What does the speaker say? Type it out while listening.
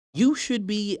You should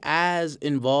be as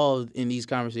involved in these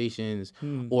conversations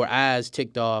or as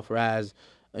ticked off or as,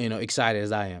 excited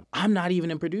as I am. I'm not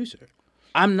even a producer.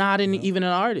 I'm not even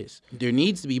an artist. There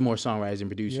needs to be more songwriters and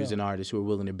producers and artists who are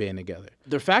willing to band together.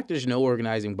 The fact there's no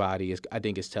organizing body I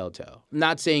think is telltale. I'm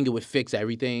not saying it would fix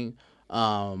everything,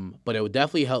 but it would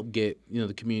definitely help get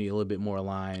the community a little bit more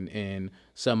aligned in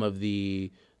some of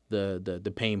the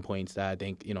pain points that I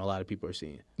think a lot of people are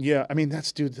seeing. Yeah, I mean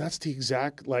that's the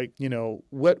exact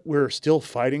what we're still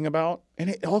fighting about, and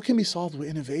it all can be solved with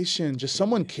innovation. Just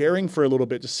someone caring for a little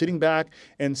bit, just sitting back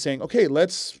and saying, okay,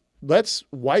 let's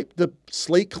wipe the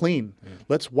slate clean.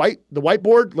 Let's wipe the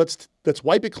whiteboard. Let's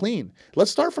wipe it clean.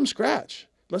 Let's start from scratch.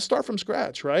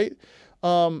 Right?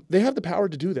 They have the power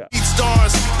to do that.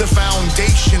 BeatStars, the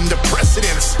foundation, the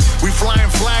precedence. We flying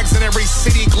flags in every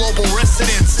city, global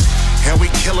residence. And we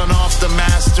killing off the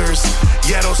masters.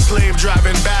 Ghetto slave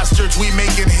driving bastards. We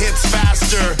making hits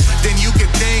faster than you could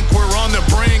think. We're on the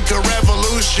brink of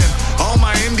revolution. All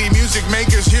my indie music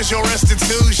makers, here's your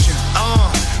restitution.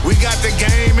 We got the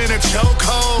game in a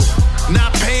chokehold.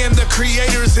 Not paying the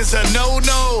creators is a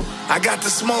no-no. I got the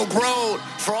smoke road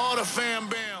for all the fam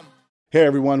bam. Hey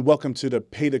everyone, welcome to the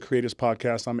Pay the Creators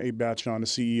podcast. I'm Abe Karl, the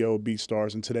CEO of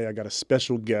BeatStars, and today I got a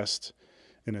special guest,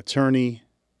 an attorney,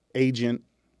 agent,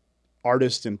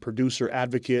 artist and producer,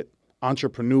 advocate,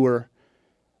 entrepreneur.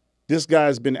 This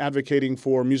guy's been advocating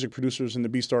for music producers in the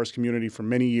BeatStars community for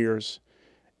many years,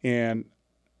 and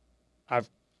I've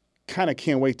kind of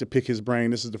can't wait to pick his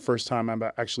brain. This is the first time I'm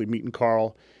actually meeting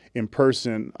Karl in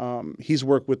person. He's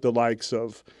worked with the likes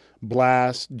of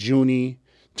Blxst, Junie,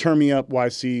 Turn Me Up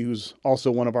YC, who's also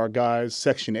one of our guys,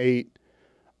 Section 8.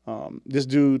 This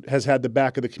dude has had the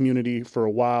back of the community for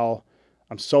a while.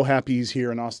 I'm so happy he's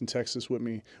here in Austin, Texas with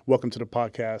me. Welcome to the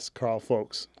podcast, Karl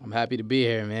Fowlkes. I'm happy to be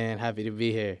here, man. Happy to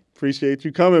be here. Appreciate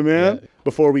you coming, man. Yeah.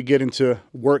 Before we get into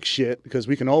work shit, because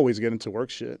we can always get into work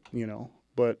shit,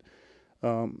 but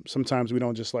sometimes we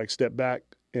don't just step back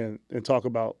and talk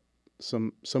about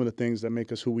some of the things that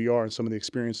make us who we are and some of the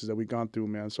experiences that we've gone through,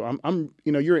 man. So I'm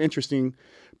you're an interesting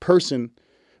person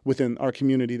within our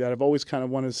community that I've always kind of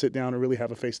wanted to sit down and really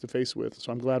have a face-to-face with.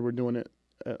 So I'm glad we're doing it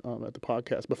at the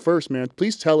podcast. But first, man,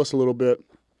 please tell us a little bit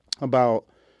about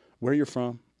where you're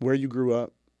from, where you grew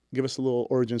up. Give us a little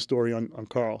origin story on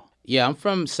Karl. Yeah, I'm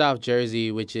from South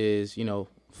Jersey, which is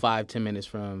 5-10 minutes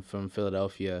from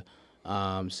Philadelphia.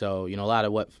 So a lot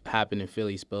of what happened in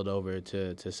Philly spilled over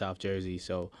to South Jersey.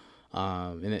 So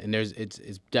and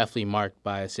it's definitely marked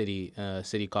by a city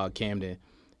called Camden.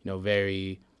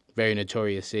 Very very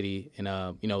notorious city, and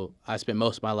I spent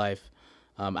most of my life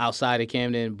outside of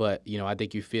Camden, but I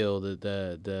think you feel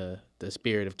the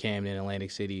spirit of Camden,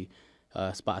 Atlantic City,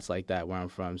 spots like that where I'm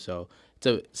from. So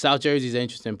South Jersey's an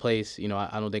interesting place.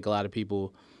 I don't think a lot of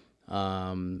people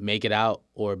make it out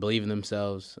or believe in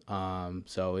themselves.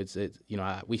 So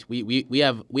we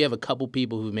have a couple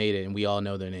people who made it, and we all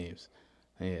know their names.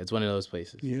 Yeah, it's one of those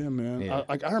places. Yeah, man. Yeah.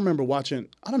 I remember watching,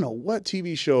 I don't know what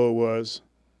TV show it was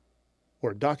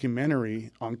or documentary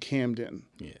on Camden.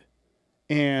 Yeah.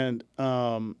 And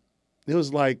it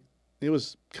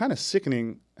was kind of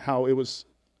sickening how it was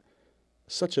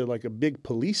such a big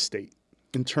police state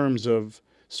in terms of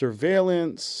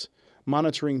surveillance,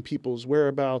 monitoring people's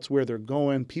whereabouts, where they're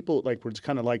going. People were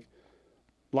kind of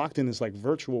locked in this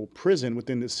virtual prison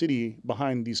within the city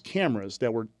behind these cameras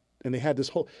and they had this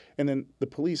whole, and then the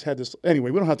police had this. Anyway,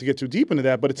 we don't have to get too deep into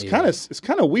that, but it's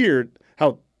kind of weird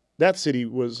how that city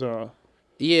was.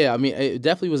 Yeah, I mean, it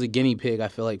definitely was a guinea pig. I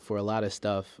feel like for a lot of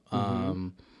stuff. Mm-hmm.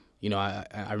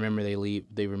 I remember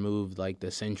they removed the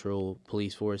central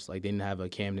police force. They didn't have a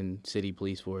Camden City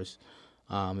police force.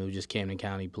 It was just Camden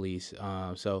County Police.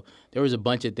 So there was a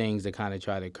bunch of things that kind of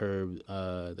try to curb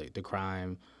the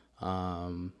crime.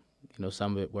 Some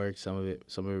of it worked, some of it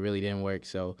really didn't work.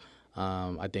 So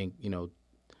I think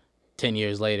 10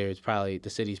 years later, the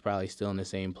city's probably still in the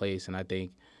same place. And I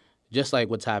think just like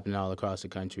what's happening all across the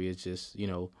country, it's just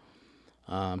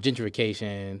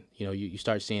gentrification. You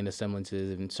start seeing the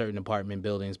semblances in certain apartment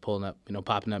buildings popping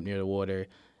up near the water,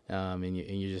 and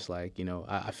you're just I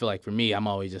feel like for me, I'm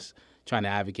always just trying to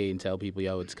advocate and tell people,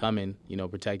 it's coming.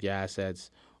 Protect your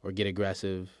assets or get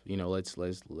aggressive.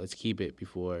 Let's keep it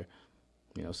before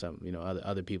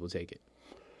other people take it.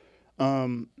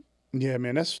 Yeah,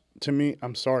 man, that's, to me,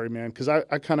 I'm sorry, man, because I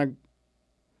kind of,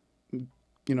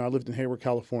 I lived in Hayward,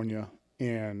 California,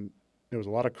 and there was a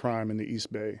lot of crime in the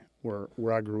East Bay where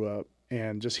I grew up.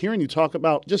 And just hearing you talk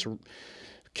about just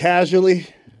casually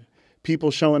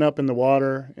people showing up in the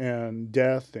water and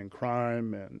death and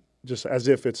crime, and just as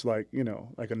if it's a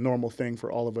normal thing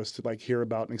for all of us to hear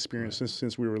about and experience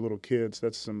since we were little kids.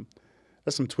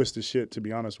 That's some twisted shit, to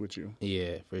be honest with you.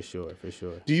 Yeah, for sure, for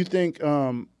sure. Do you think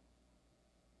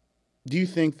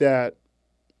that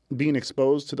being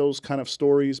exposed to those kind of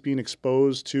stories, being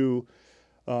exposed to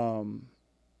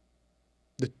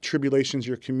the tribulations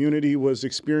your community was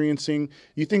experiencing,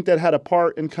 you think that had a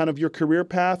part in kind of your career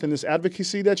path and this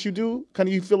advocacy that you do? Kind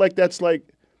of, you feel like that's like,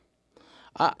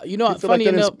 you know, you feel funny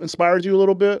like that enough, inspired you a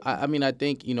little bit? I mean, I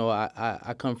think, you know,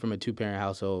 I come from a 2-parent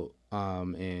household,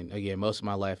 and again, most of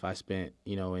my life I spent,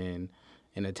 you know, in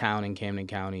a town in Camden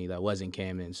County that wasn't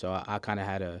Camden, so I kind of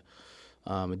had a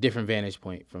different vantage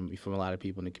point from a lot of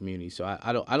people in the community. So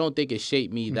I don't think it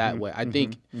shaped me that way. I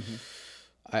think.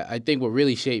 I think what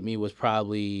really shaped me was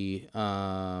probably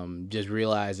just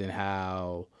realizing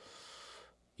how,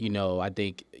 you know, I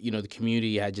think, you know, the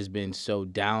community had just been so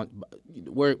down.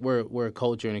 We're a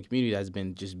culture and a community that's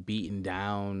been just beaten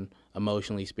down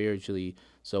emotionally, spiritually.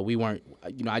 So we weren't,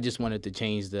 you know, I just wanted to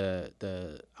change I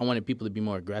wanted people to be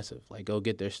more aggressive. Like, go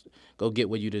get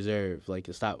what you deserve. Like,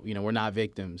 stop, you know, we're not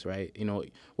victims, right? You know,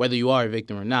 whether you are a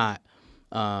victim or not,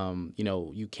 you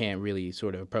know, you can't really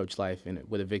sort of approach life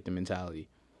with a victim mentality.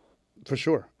 For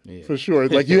sure. Yeah. For sure.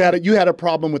 Like you had a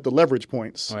problem with the leverage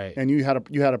points. Right. And you had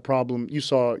a problem. You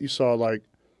saw like,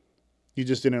 you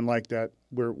just didn't like that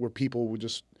where people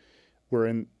were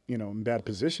in, you know, in bad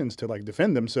positions to like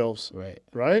defend themselves. Right.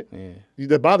 Right? Yeah.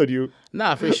 That bothered you.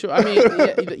 Nah, for sure. I mean,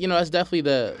 yeah, you know, that's definitely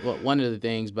one of the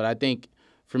things, but I think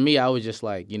for me, I was just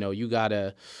like, you know, you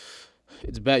gotta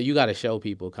show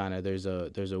people kind of there's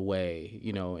a way,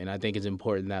 you know, and I think it's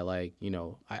important that, like, you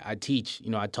know, I teach, you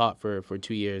know, I taught for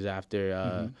 2 years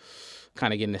after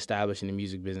kind of getting established in the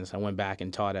music business. I went back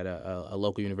and taught at a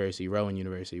local university, Rowan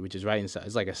University, which is right inside,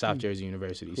 it's like a South Jersey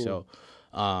university. Cool. So,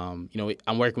 you know,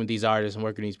 I'm working with these artists, I'm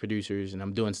working with these producers, and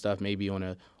I'm doing stuff maybe on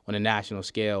a national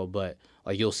scale, but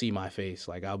like you'll see my face,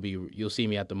 like you'll see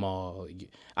me at the mall.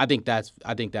 I think that's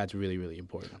really, really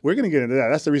important. We're gonna get into that.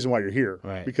 That's the reason why you're here,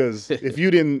 right? Because if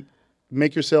you didn't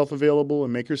make yourself available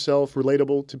and make yourself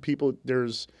relatable to people,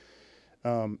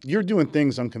 you're doing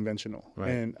things unconventional,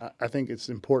 right? And I think it's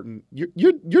important.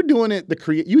 You're doing it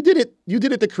you did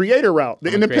it the creator route,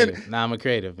 the independent. I'm a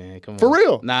creative, man. Come on, for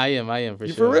real. Nah, I am for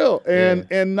sure. For real,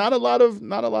 and not a lot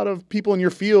of people in your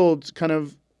field kind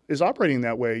of is operating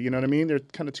that way. You know what I mean? They're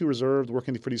kind of too reserved,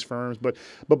 working for these firms. But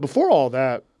before all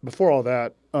that,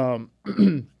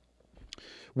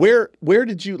 where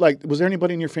did you, like, was there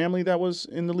anybody in your family that was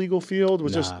in the legal field?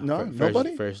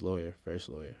 Nobody? First lawyer. First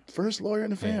lawyer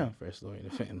in the family. Yeah, first lawyer in the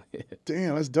family.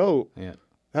 Damn, that's dope. Yeah.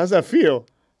 How's that feel?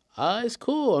 It's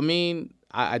cool. I mean,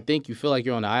 I think you feel like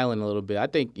you're on the island a little bit. I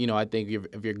think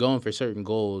if you're going for certain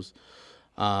goals,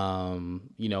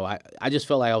 you know, I just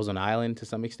felt like I was on an island to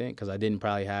some extent because I didn't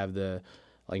probably have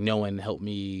no one helped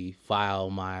me file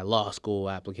my law school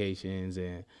applications,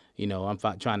 and, you know, I'm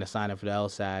trying to sign up for the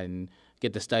LSAT and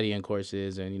get the studying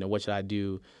courses, and, you know, what should I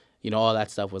do? You know, all that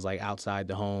stuff was like outside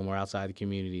the home or outside the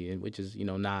community, which is, you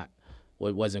know, not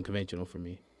what wasn't conventional for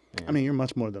me. Yeah. I mean, you're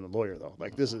much more than a lawyer, though.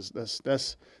 Like, that's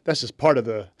just part of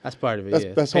the. That's part of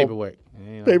it. That's paperwork.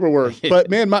 You know? Paperwork. But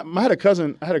man, I had a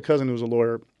cousin who was a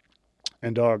lawyer,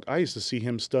 and dog, I used to see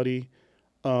him study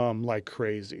like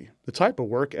crazy. The type of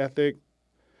work ethic,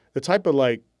 the type of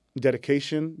like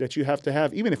dedication that you have to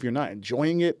have, even if you're not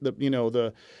enjoying it,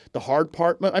 the hard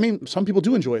part. I mean, some people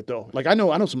do enjoy it though. Like I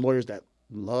know some lawyers that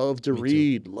love to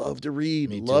read, love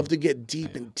to get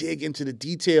deep and dig into the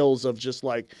details of just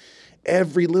like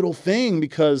every little thing,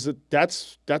 because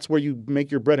that's where you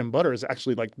make your bread and butter, is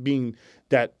actually like being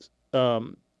that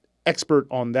expert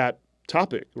on that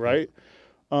topic, right?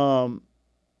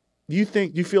 You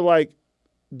feel like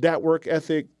that work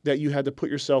ethic that you had to put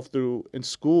yourself through in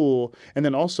school, and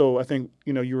then also I think,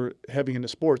 you know, you were heavy into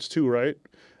sports too, right?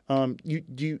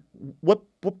 What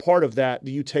part of that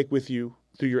do you take with you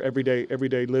through your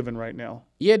everyday living right now?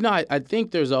 Yeah, no, I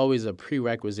think there's always a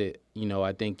prerequisite, you know,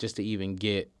 I think just to even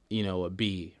get, you know, a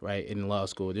B, right, in law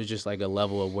school. There's just like a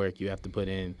level of work you have to put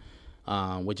in,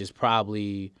 which is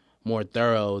probably more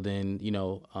thorough than, you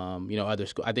know, other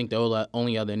school. I think the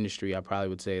only other industry I probably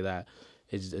would say that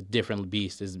is a different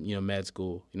beast is, you know, med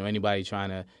school. You know, anybody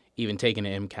trying to even take an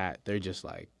MCAT, they're just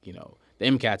like, you know, the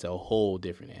MCAT's a whole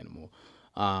different animal.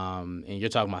 And you're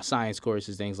talking about science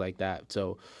courses, things like that.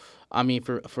 So, I mean,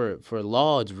 for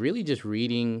law, it's really just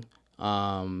reading,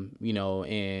 you know,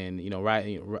 and, you know,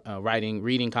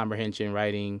 reading comprehension,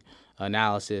 writing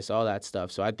analysis, all that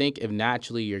stuff. So I think if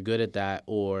naturally you're good at that,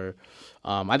 or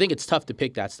I think it's tough to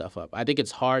pick that stuff up. I think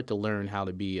it's hard to learn how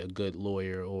to be a good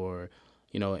lawyer or,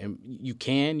 you know, and you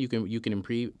can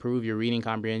improve your reading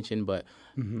comprehension, but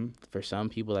for some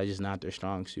people that's just not their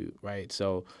strong suit, right?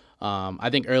 So I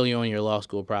think early on in your law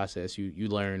school process, you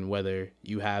learn whether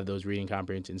you have those reading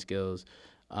comprehension skills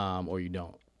or you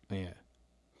don't. Yeah.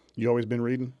 You always been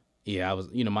reading? Yeah, I was.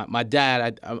 You know, my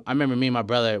dad. I remember me and my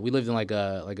brother. We lived in like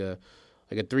a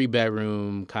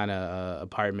 3-bedroom kind of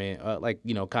apartment, like,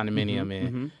 you know, condominium,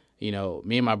 and you know,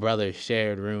 me and my brother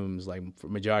shared rooms like for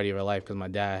majority of our life because my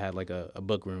dad had like a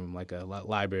book room, like a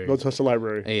library. Don't touch the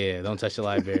library. Yeah, don't touch the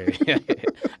library.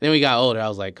 Then we got older. I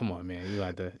was like, come on, man, you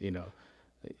got to, you know,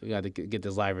 we got to get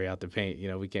this library out the paint. You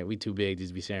know, we can't. We too big to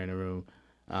just be sharing a room.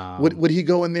 Would he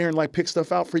go in there and like pick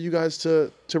stuff out for you guys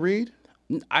to read?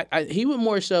 He would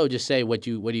more so just say what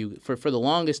do you for the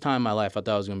longest time in my life I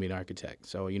thought I was going to be an architect.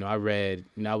 So, you know, I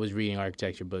was reading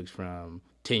architecture books from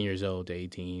 10 years old to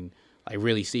 18, like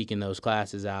really seeking those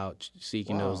classes out,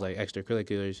 seeking those like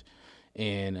extracurriculars.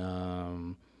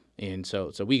 And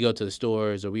so we go to the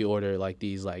stores or we order like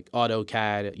these like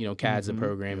AutoCAD, you know, CAD's the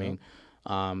programming.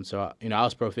 Yeah. So, you know, I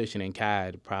was proficient in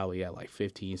CAD probably at like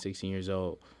 15, 16 years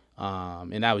old.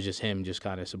 And that was just him just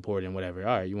kind of supporting whatever.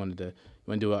 All right, you want to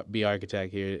be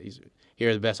architect here. Here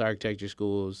are the best architecture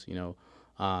schools, you know.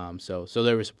 So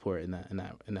there was support in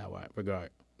that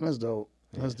regard. That's dope.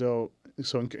 Yeah. That's dope.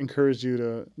 So encourage you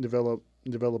to develop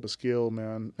a skill,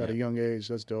 man, at a young age.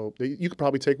 That's dope. You could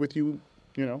probably take with you,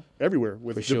 you know, everywhere.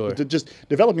 With for sure. Just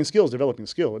developing skills. It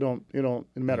don't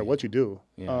matter what you do.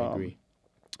 Yeah, I agree.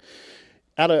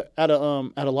 At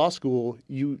a law school,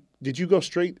 did you go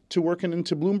straight to working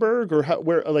into Bloomberg, or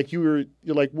where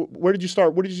did you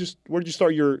start? Where did you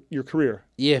start your career?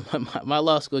 Yeah, my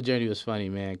law school journey was funny,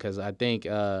 man, because I think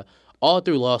all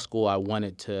through law school I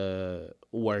wanted to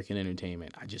work in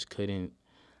entertainment. I just couldn't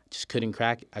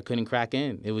crack. I couldn't crack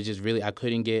in. It was just really I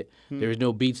couldn't get. There was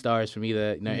no BeatStars for me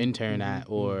to intern at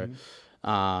or.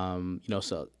 You know,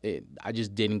 so I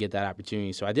just didn't get that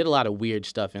opportunity. So I did a lot of weird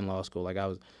stuff in law school. Like I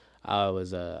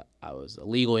was a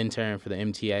legal intern for the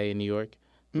MTA in New York,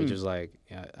 which was like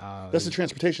that's the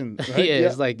transportation, right? Yeah,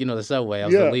 it's like, you know, the subway. I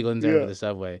was a legal intern for the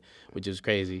subway, which is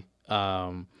crazy.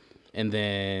 And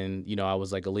then, you know, I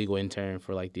was like a legal intern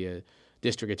for like the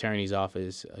district attorney's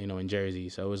office, you know, in Jersey.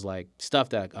 So it was like stuff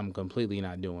that I'm completely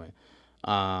not doing.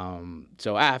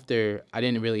 So after, I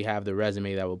didn't really have the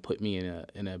resume that would put me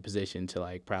in a position to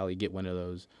like probably get one of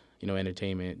those, you know,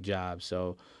 entertainment jobs.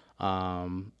 So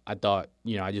I thought,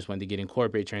 you know, I just wanted to get in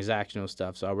corporate transactional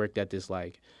stuff. So I worked at this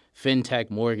like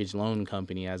fintech mortgage loan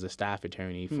company as a staff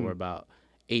attorney for about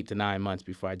 8 to 9 months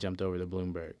before I jumped over to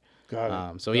Bloomberg.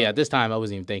 Got it. So yeah, at this time I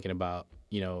wasn't even thinking about,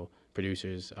 you know,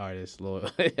 producers, artists,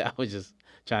 I was just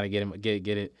trying to get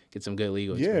some good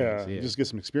legal experience. Yeah, just get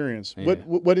some experience. Yeah.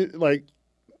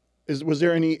 Was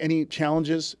there any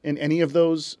challenges in any of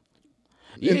those?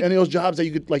 Yeah. Any of those jobs that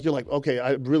you could you're like, okay,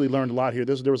 I really learned a lot here.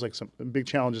 There was like some big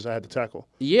challenges I had to tackle.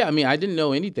 Yeah, I mean, I didn't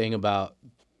know anything about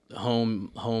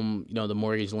home, you know, the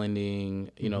mortgage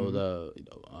lending, you know, the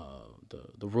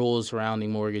rules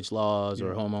surrounding mortgage laws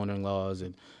or homeowner laws,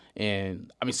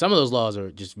 and I mean, some of those laws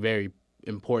are just very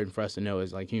important for us to know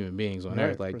as like human beings on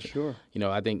earth. Like, for sure. You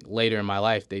know, I think later in my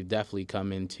life they've definitely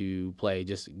come into play,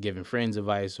 just giving friends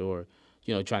advice or,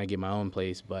 you know, trying to get my own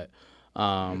place, but.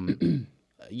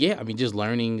 Yeah, I mean, just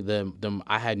learning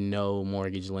I had no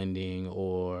mortgage lending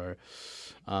or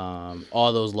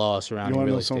all those laws surrounding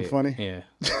real estate. You want to know something funny?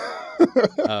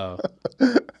 Yeah.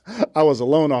 I was a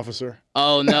loan officer.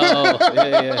 Oh no!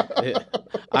 Yeah.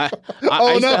 I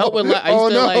used to help with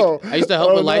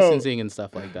with licensing and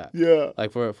stuff like that. Yeah.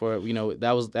 Like for you know,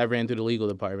 that ran through the legal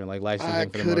department, like licensing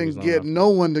for the mortgage loan. I couldn't get no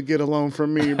one to get a loan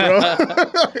from me, bro. I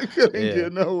couldn't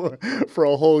get no one for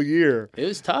a whole year. It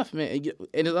was tough, man.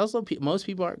 And it's also most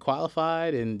people aren't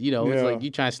qualified, and you know, it's like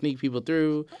you try to sneak people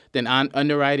through. Then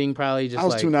underwriting probably just. I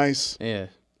was too nice. Yeah.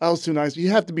 I was too nice.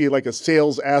 You have to be like a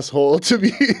sales asshole to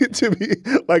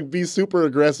be super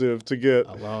aggressive to get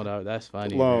a loan. That's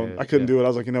funny. Loan. Man. I couldn't do it. I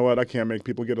was like, you know what? I can't make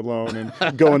people get a loan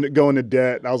and go into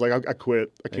debt. And I was like, I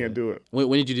quit. I can't do it. When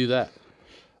did you do that?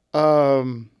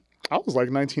 I was like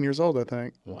 19 years old, I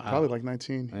think. Wow. Probably like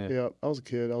 19. Yeah, I was a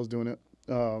kid. I was doing it.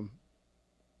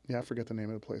 Yeah, I forget the name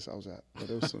of the place I was at, but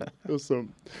it was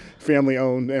some family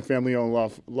owned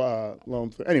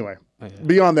loan. Anyway,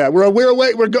 beyond that, we're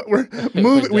away.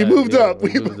 We moved up.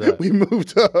 We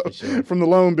moved up from the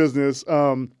loan business.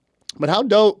 But how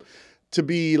dope to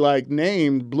be like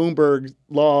named Bloomberg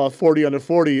Law 40 under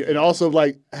 40, and also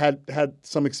like had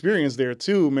some experience there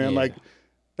too, man. Yeah. Like.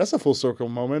 That's a full circle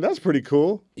moment. That's pretty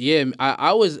cool. Yeah,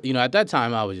 I was, you know, at that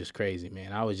time I was just crazy,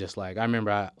 man. I was just like, I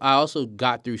remember I also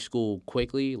got through school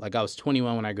quickly. Like I was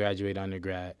 21 when I graduated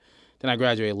undergrad. then I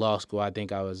graduated law school. I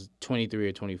think I was 23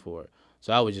 or 24.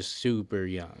 So I was just super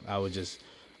young. I was just,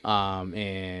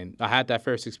 and I had that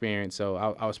first experience. So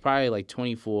I was probably like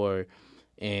 24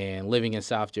 and living in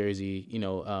South Jersey. You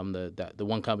know, the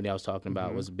one company I was talking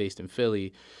about was based in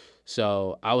Philly.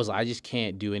 So I was like, I just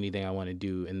can't do anything I want to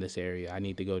do in this area. I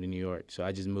need to go to New York. So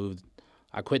I just moved.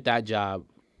 I quit that job.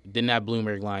 Didn't have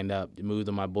Bloomberg lined up. Moved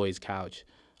on my boy's couch.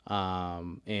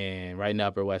 And right in the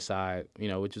Upper West Side, you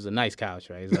know, which was a nice couch,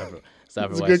 right? It's the Upper It's a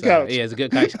West good Side. couch. Yeah, it's a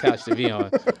good couch to be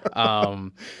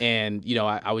on. And, you know,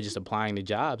 I was just applying to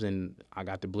jobs, and I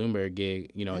got the Bloomberg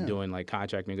gig, you know, doing like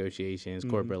contract negotiations,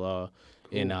 corporate law.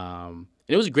 Cool. And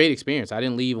it was a great experience. I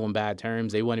didn't leave on bad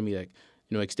terms. They wanted me to,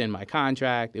 you know, extend my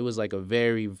contract. It was like a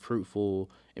very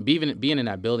fruitful, and being in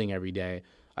that building every day,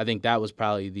 I think that was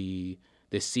probably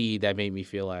the seed that made me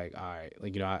feel like, all right,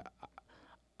 like, you know,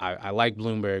 I like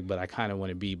Bloomberg, but I kind of want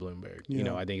to be Bloomberg. Yeah. You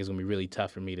know, I think it's going to be really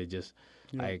tough for me to just,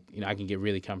 like, you know, I can get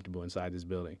really comfortable inside this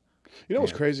building. You know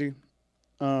what's crazy?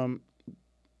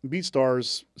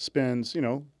 BeatStars spends, you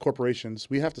know, corporations,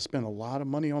 we have to spend a lot of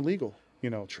money on legal,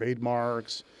 you know,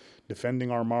 trademarks,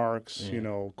 defending our marks, you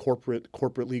know, corporate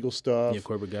legal stuff. Yeah,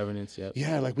 corporate governance,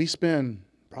 Yeah, like we spend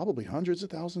probably hundreds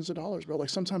of thousands of dollars, bro. Like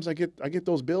sometimes I get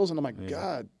those bills and I'm like,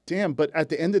 God damn. But at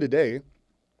the end of the day,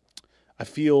 I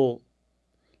feel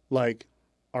like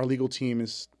our legal team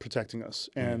is protecting us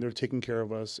and they're taking care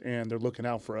of us and they're looking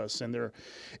out for us and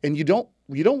you don't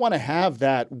want to have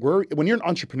that worry when you're an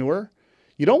entrepreneur.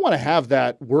 You don't want to have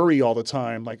that worry all the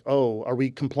time. Like, oh, are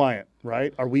we compliant?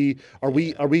 Right? Are we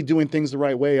doing things the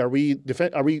right way? Are we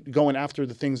going after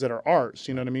the things that are ours?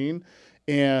 You know what I mean?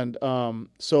 And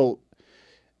so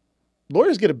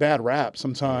lawyers get a bad rap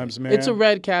sometimes, man. It's a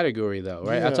red category though,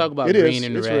 right? Yeah, I talk about green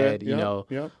and red. You know.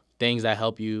 Things that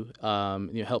help you,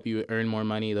 help you earn more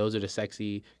money. Those are the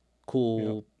sexy,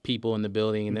 cool people in the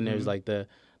building. And then there's like the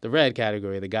red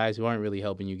category, the guys who aren't really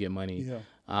helping you get money. Yeah.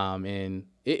 And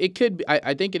it could be,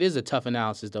 I think it is a tough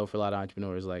analysis though for a lot of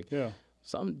entrepreneurs. Like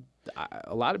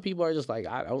a lot of people are just like,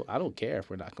 I don't care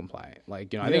if we're not compliant.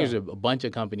 Like, you know, I think there's a bunch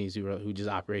of companies who just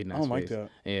operate in that space. Like that.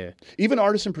 Yeah. Even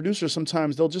artists and producers,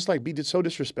 sometimes they'll just like be so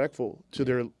disrespectful to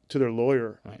their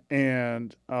lawyer. Right.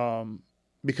 And,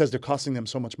 because they're costing them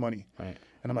so much money. Right.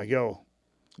 And I'm like, yo.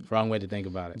 Wrong way to think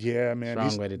about it. Yeah, man.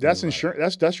 Wrong way to think that's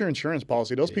insurance. That's your insurance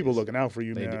policy. Those people looking out for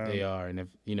you, man. They are. And if,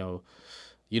 you know,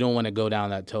 you don't want to go down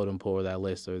that totem pole or that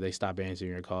list or they stop answering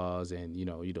your calls and, you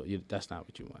know, that's not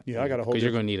what you want. Yeah, I got a whole because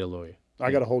you're going to need a lawyer. I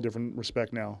got a whole different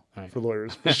respect now for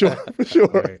lawyers. For sure. For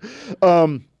sure.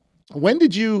 Right. When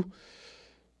did you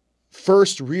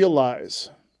first realize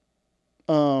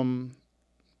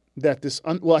that this,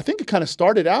 well, I think it kind of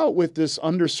started out with this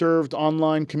underserved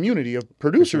online community of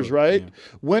producers, right? Yeah.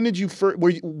 When did you first,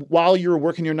 while you were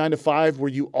working your 9 to 5, were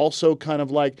you also kind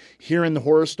of like hearing the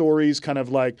horror stories, kind of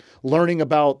like learning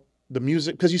about the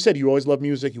music? Because you said you always loved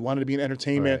music, you wanted to be in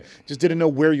entertainment, just didn't know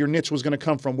where your niche was going to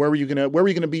come from. Where were you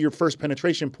going to be your first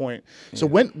penetration point? Yeah. So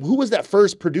who was that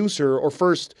first producer or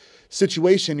first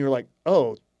situation you're like,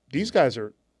 oh, these guys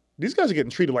are getting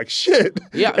treated like shit.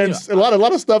 Yeah, and a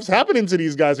lot of stuff's happening to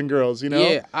these guys and girls. You know.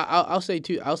 Yeah, I'll say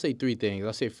three things.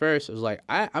 I'll say first, it was like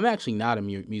I'm actually not a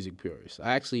music purist.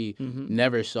 I actually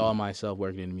never saw myself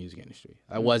working in the music industry.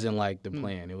 That wasn't like the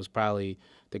plan. It was probably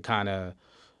to kind of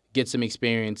get some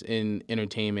experience in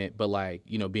entertainment, but like,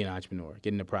 you know, being an entrepreneur,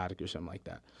 getting a product or something like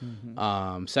that.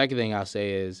 Second thing I'll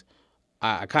say is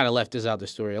I kind of left this out the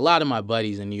story. A lot of my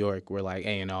buddies in New York were like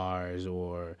A&Rs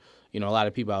or, you know, a lot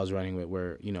of people I was running with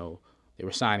were, you know, they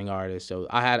were signing artists. So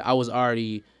I was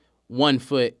already 1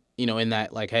 foot, you know, in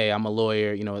that, like, hey, I'm a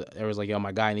lawyer. You know, there was like, yo,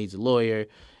 my guy needs a lawyer.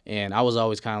 And I was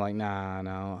always kind of like, nah,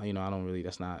 no, you know, I don't really,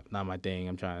 that's not my thing.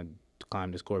 I'm trying to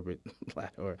climb this corporate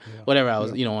ladder or whatever I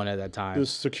was, you know, on at that time. It was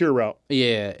a secure route.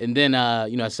 Yeah. And then,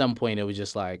 you know, at some point it was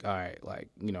just like, all right, like,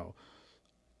 you know,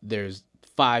 there's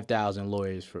 5,000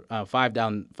 lawyers for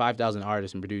 5,000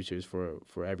 artists and producers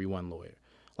for every one lawyer.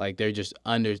 Like they're just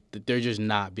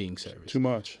not being serviced. Too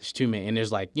much. It's too many. And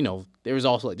there's like, you know, there's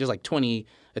like 20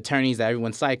 attorneys that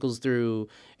everyone cycles through.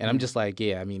 And I'm just like,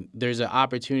 yeah, I mean, there's an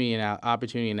opportunity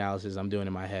analysis I'm doing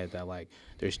in my head that like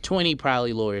there's 20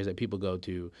 probably lawyers that people go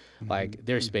to. Like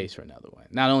there's space for another one.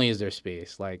 Not only is there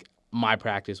space, like my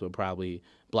practice would probably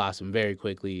blossom very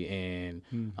quickly. And,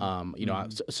 you know,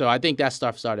 so I think that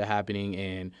stuff started happening.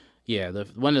 And yeah,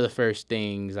 one of the first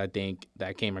things I think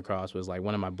that came across was like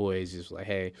one of my boys is like,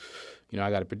 hey, you know,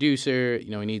 I got a producer, you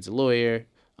know, he needs a lawyer.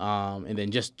 And then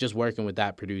just working with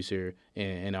that producer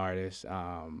and artist,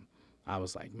 I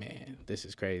was like, man, this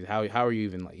is crazy. How are you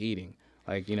even like eating?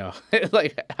 Like, you know,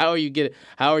 like how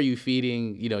are you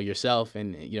feeding, you know, yourself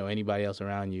and, you know, anybody else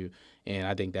around you? And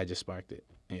I think that just sparked it.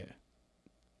 Yeah.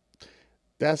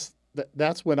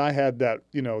 that's when I had that,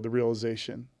 the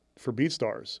realization for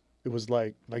BeatStars. It was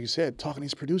like you said, talking to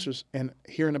these producers and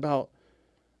hearing about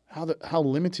how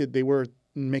limited they were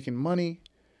in making money,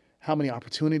 how many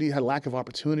opportunities, had lack of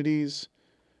opportunities,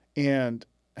 and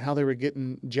how they were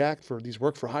getting jacked for these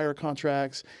work for hire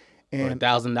contracts. And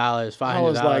 $1,000, $500. I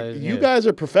was like, you guys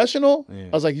are professional. Yeah. I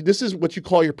was like, this is what you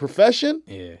call your profession.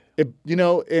 Yeah.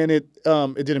 And it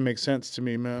didn't make sense to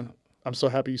me, man. I'm so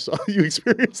happy you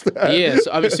experienced that. Yeah.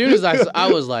 So as soon as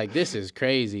I was like, this is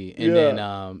crazy,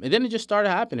 and then it just started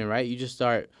happening, right? You just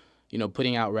start,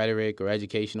 putting out rhetoric or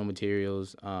educational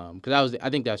materials. Because I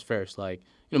think that's first. Like,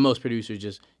 most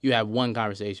producers you have one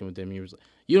conversation with them, you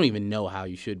don't even know how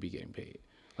you should be getting paid.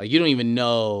 Like, you don't even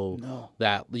know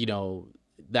that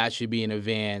that should be in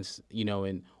advance,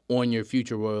 and on your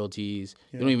future royalties.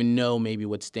 Yeah. You don't even know maybe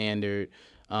what's standard.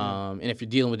 And if you're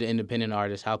dealing with an independent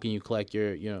artist, how can you collect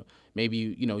your, maybe,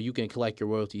 you can collect your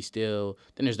royalties still.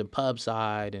 Then there's the pub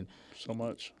side and so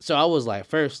much. So I was like,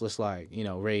 first, let's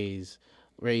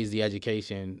raise the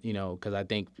education, because I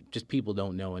think just people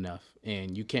don't know enough,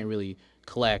 and you can't really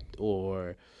collect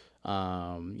or,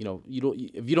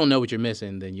 if you don't know what you're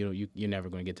missing, then you're never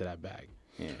going to get to that bag.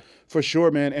 Yeah. For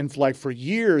sure, man. And for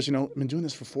years, I've been doing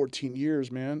this for 14 years,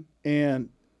 man. And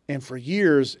for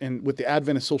years, and with the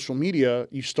advent of social media,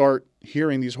 you start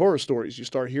hearing these horror stories. You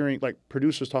start hearing like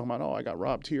producers talking about, oh, I got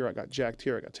robbed here, I got jacked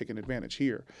here, I got taken advantage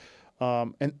here.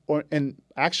 And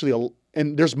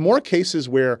there's more cases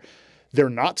where they're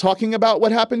not talking about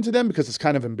what happened to them because it's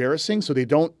kind of embarrassing. So they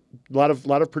don't. A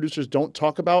lot of producers don't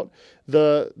talk about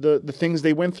the things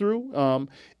they went through.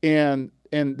 And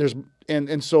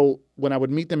so when I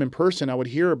would meet them in person, I would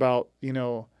hear about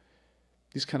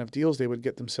these kind of deals they would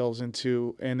get themselves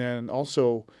into, and then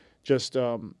also just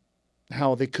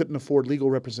how they couldn't afford legal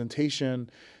representation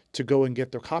to go and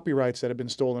get their copyrights that had been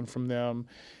stolen from them,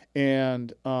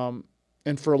 and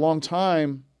for a long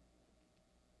time,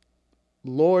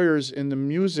 lawyers in the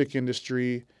music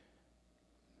industry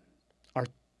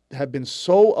have been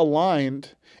so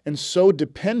aligned and so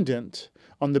dependent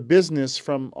on the business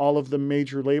from all of the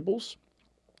major labels.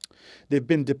 They've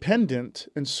been dependent,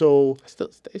 and so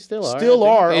they still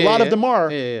are. Yeah, a lot of them are,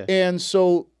 and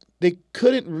so they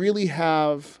couldn't really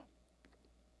have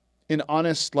an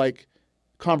honest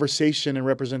conversation and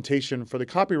representation for the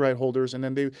copyright holders, and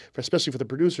then especially for the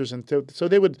producers, and so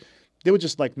they would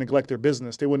just neglect their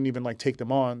business. They wouldn't even take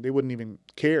them on. They wouldn't even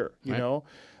care, you know.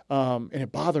 And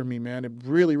it bothered me, man. It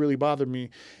really, really bothered me,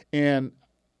 and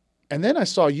then I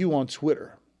saw you on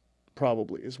Twitter.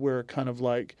 Probably is where kind of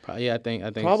I think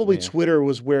probably Twitter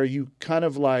was where you kind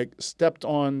of stepped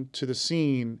on to the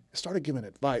scene, started giving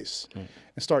advice, and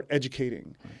start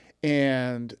educating,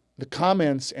 and the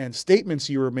comments and statements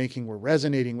you were making were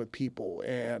resonating with people,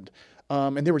 and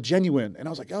they were genuine. And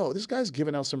I was like, oh, this guy's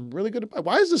giving out some really good advice.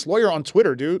 Why is this lawyer on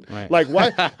Twitter, dude? Right.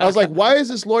 Why? I was like, why is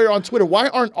this lawyer on Twitter? Why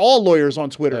aren't all lawyers on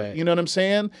Twitter? Right. You know what I'm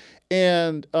saying?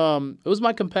 And it was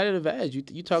my competitive edge.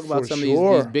 You talk about some of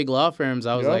these big law firms.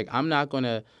 I was like,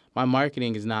 my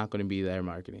marketing is not gonna be their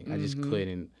marketing. I just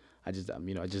couldn't.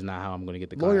 Just not how I'm going to get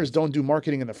the clients. Lawyers don't do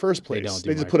marketing in the first place.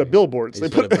 They just put up billboards. They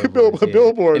put up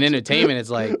billboards. In entertainment, it's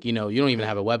you don't even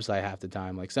have a website half the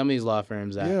time. Like some of these law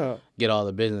firms that get all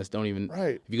the business don't even.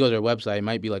 Right. If you go to their website, it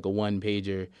might be like a one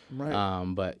pager.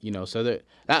 Right. But so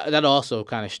that also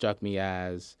kind of struck me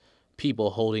as people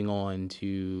holding on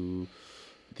to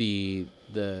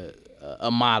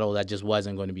a model that just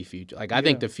wasn't going to be future. I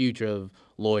think the future of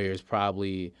lawyers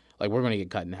probably. We're going to get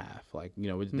cut in half.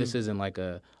 This isn't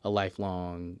a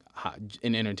lifelong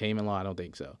in entertainment law. I don't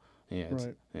think so. Yeah,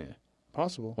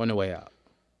 possible. On the way out.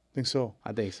 Think so.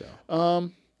 I think so.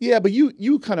 But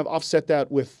you kind of offset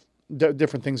that with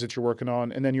different things that you're working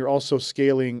on, and then you're also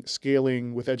scaling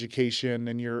with education,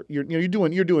 and you're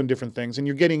doing different things, and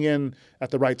you're getting in at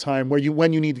the right time when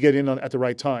you need to get in at the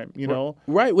right time. You know.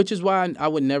 Right, which is why I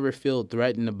would never feel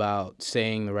threatened about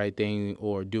saying the right thing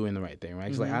or doing the right thing. Right,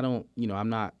 because I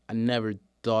never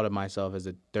thought of myself as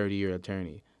a 30-year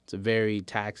attorney. It's a very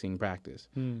taxing practice.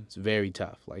 It's very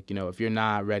tough. If you're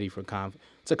not ready for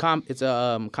it's a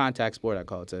contact sport. I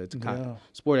call it. It's a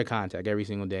sport of contact. Every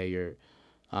single day you're.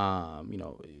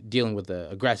 Dealing with the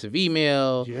aggressive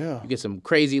email. Yeah. You get some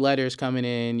crazy letters coming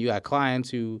in. You got clients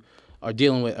who are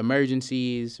dealing with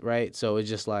emergencies, right? So it's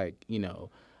just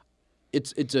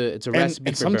it's a recipe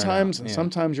and for burnout.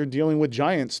 Sometimes you're dealing with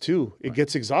giants too. It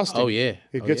gets exhausting. Oh yeah.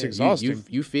 It gets exhausting.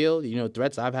 You feel,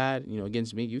 threats I've had,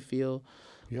 against me, you feel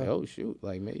oh shoot,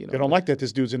 they don't like that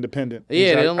this dude's independent.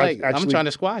 Yeah, they don't I'm trying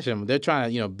to squash him. They're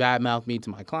trying to, badmouth me to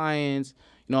my clients,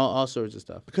 all sorts of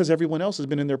stuff. Because everyone else has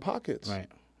been in their pockets. Right.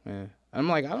 Yeah. I'm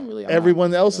like, I don't really.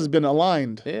 Everyone else has been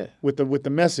aligned Yeah. with the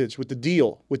message, with the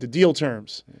deal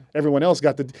terms. Yeah. Everyone else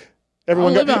got the. I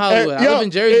don't live in Hollywood. I live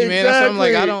in Jersey, man. That's why I'm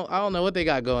like, I don't know what they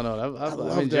got going on. I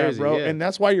love in that, Jersey, bro. yeah. And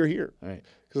that's why you're here. Right.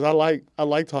 Because I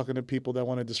like talking to people that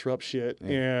want to disrupt shit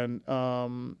and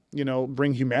you know,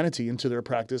 bring humanity into their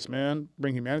practice, man.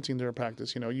 Bring humanity into their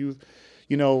practice. And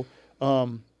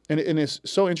it's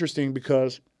so interesting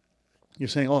because you're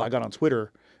saying, oh, I got on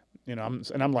Twitter. You know,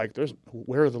 I'm like,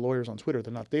 where are the lawyers on Twitter?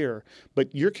 They're not there.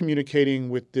 But you're communicating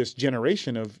with this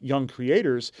generation of young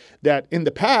creators that in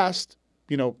the past,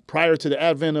 you know, prior to the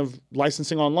advent of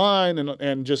licensing online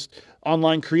and just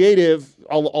online creative,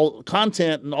 all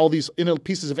content and all these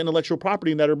pieces of intellectual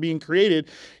property that are being created,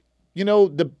 you know,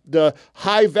 the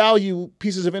high value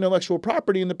pieces of intellectual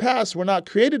property in the past were not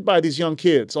created by these young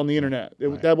kids on the internet.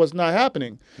 That was not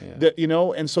happening. Yeah. You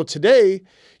know, and so today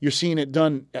you're seeing it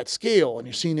done at scale and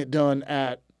you're seeing it done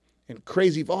in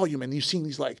crazy volume, and you're seeing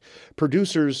these like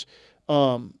producers,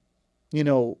 you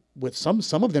know, with some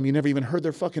of them you never even heard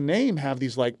their fucking name have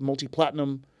these like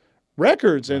multi-platinum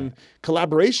records and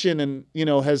collaboration, and you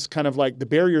know, has kind of like the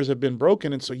barriers have been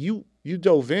broken, and so you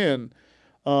dove in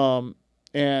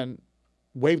and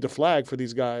waved a flag for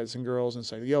these guys and girls and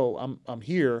say, yo, I'm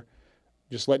here,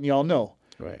 just letting y'all know.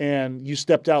 Right. And you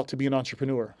stepped out to be an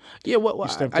entrepreneur. Yeah, well I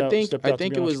think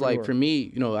it was like, for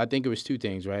me, you know, I think it was two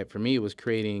things, right? For me, it was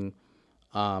creating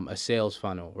a sales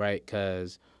funnel, right?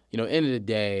 Because, you know, end of the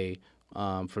day,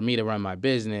 for me to run my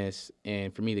business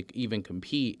and for me to even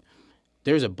compete,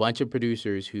 there's a bunch of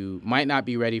producers who might not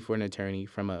be ready for an attorney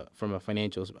from a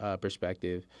financial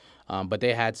perspective, but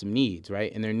they had some needs,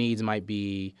 right? And their needs might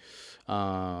be,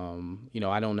 you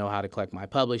know, I don't know how to collect my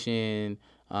publishing,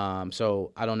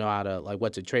 so I don't know how to, like,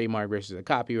 what's a trademark versus a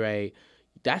copyright.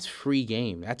 That's free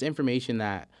game. That's information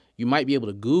that you might be able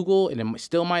to Google and it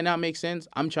still might not make sense.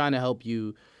 I'm trying to help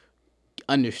you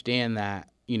understand that,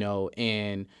 you know,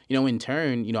 and, you know, in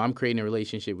turn, you know, I'm creating a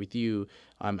relationship with you.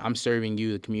 I'm serving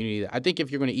you, the community. I think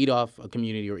if you're going to eat off a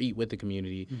community or eat with the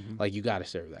community, like, you got to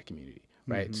serve that community,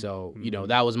 right? So, you know,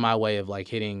 that was my way of like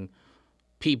hitting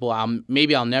people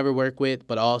maybe I'll never work with,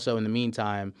 but also in the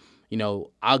meantime, you know,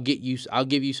 I'll give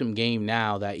you some game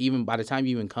now that even by the time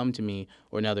you even come to me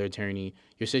or another attorney,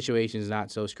 your situation is not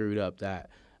so screwed up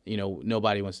that, you know,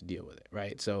 nobody wants to deal with it,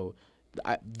 right? So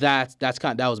that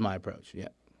was my approach, yeah.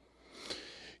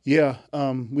 Yeah,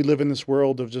 we live in this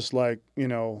world of just like, you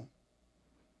know,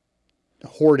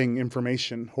 hoarding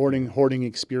information, hoarding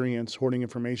experience, hoarding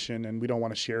information, and we don't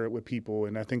want to share it with people.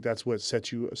 And I think that's what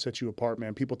sets you apart,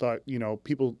 man. People thought, you know,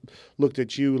 people looked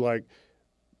at you like,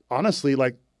 honestly,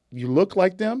 like you look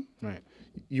like them. Right.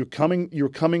 You're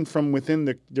coming from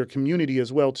within their community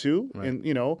as well too, right. And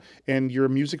you know, and you're a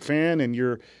music fan, and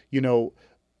you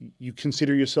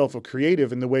consider yourself a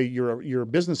creative in the way your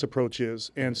business approach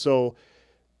is, and so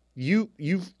you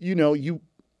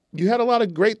had a lot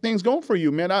of great things going for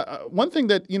you, man. One thing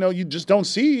that, you know, you just don't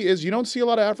see is you don't see a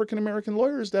lot of African-American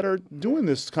lawyers that are doing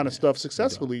this kind of stuff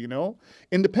successfully, you know,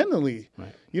 independently.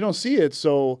 Right. You don't see it.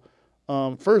 So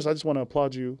first, I just want to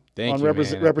applaud you on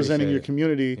representing your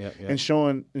community and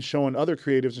showing other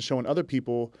creatives and showing other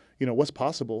people, you know, what's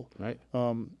possible. Right.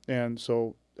 And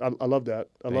so I love that.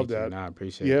 I love that. No, I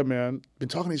appreciate it. Yeah, man. Been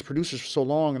talking to these producers for so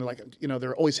long, and like, you know,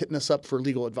 they're always hitting us up for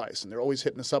legal advice, and they're always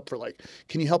hitting us up for like,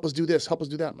 can you help us do this? Help us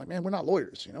do that. I'm like, man, we're not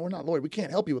lawyers. You know, we're not lawyers. We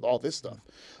can't help you with all this stuff.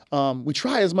 We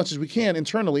try as much as we can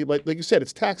internally, but like you said,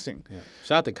 it's taxing. Yeah.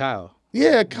 Shout out to Kyle.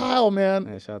 Yeah, Kyle, man.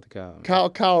 Yeah, shout out to Kyle.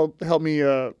 Kyle helped me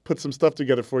put some stuff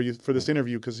together for you for this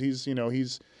interview, because he's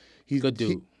good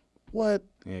dude. What?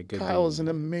 Yeah, good Kyle dude. is an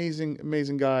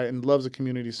amazing guy and loves the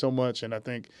community so much, and I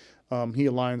think he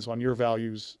aligns on your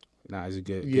values. Nah, he's a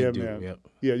good dude. Man. Yep.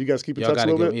 Yeah, you guys keep in touch a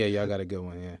little bit? Yeah, y'all got a good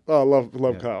one, yeah. Oh,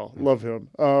 love Kyle. Yeah. Love him.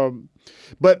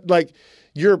 But like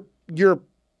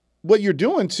what you're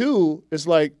doing too is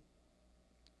like,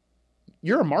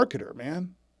 you're a marketer,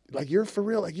 man. Like, you're for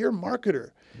real, like, you're a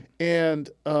marketer. And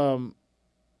you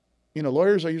know,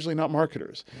 lawyers are usually not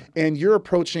marketers. And you're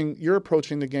approaching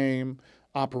the game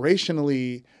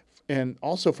operationally and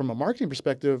also from a marketing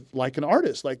perspective like an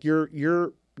artist. Like, you're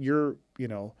you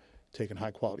know, taking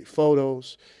high quality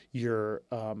photos, you're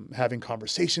having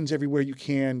conversations everywhere you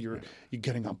can, you're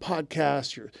getting on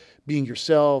podcasts, you're being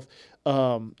yourself.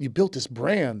 You built this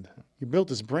brand,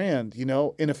 you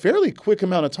know, in a fairly quick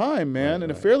amount of time, man.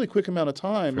 In a fairly quick amount of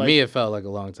time. For me, it felt like a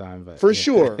long time, but for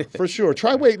sure.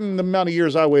 Try waiting the amount of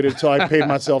years I waited until I paid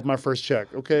myself my first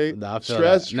check. Okay. No, I feel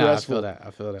that. Stressful.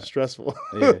 I feel that. Stressful.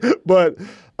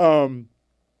 Yeah.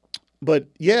 But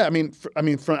yeah, I mean,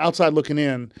 from outside looking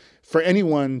in, for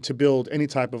anyone to build any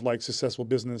type of like successful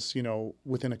business, you know,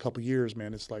 within a couple years,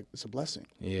 man, it's like it's a blessing.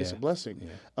 Yeah. It's a blessing.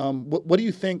 Yeah. What do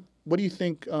you think? What do you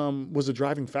think was the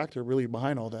driving factor really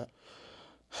behind all that?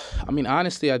 I mean,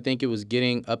 honestly, I think it was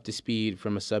getting up to speed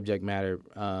from a subject matter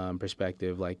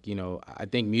perspective. Like, you know, I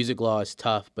think music law is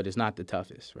tough, but it's not the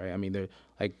toughest, right? I mean, they're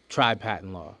like try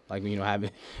patent law. Like, you know,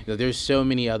 there's so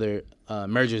many other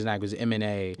mergers and acquisitions,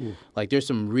 M&A. Like, there's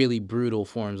some really brutal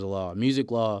forms of law.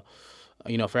 Music law,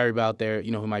 you know, for everybody out there,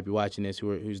 you know, who might be watching this,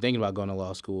 who's thinking about going to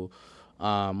law school,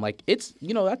 like it's,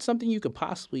 you know, that's something you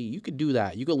could do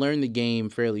that. You could learn the game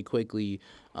fairly quickly.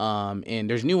 And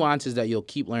there's nuances that you'll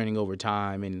keep learning over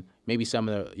time. And maybe some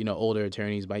of the, you know, older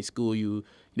attorneys might school you,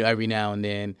 you know, every now and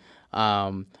then.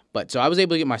 But so I was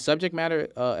able to get my subject matter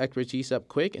expertise up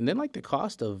quick. And then like the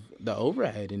cost of the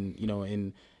overhead and, you know,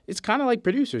 and it's kind of like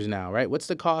producers now, right? What's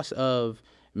the cost of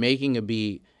making a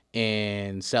beat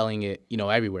and selling it, you know,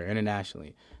 everywhere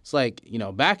internationally? It's like, you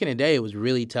know, back in the day, it was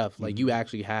really tough. Like you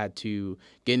actually had to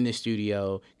get in the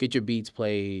studio, get your beats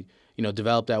played, you know,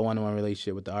 develop that one-on-one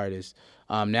relationship with the artist.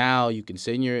 Now you can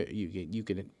send you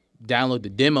can download the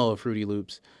demo of Fruity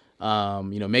Loops, you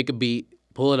know, make a beat,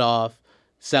 pull it off,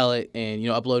 sell it, and, you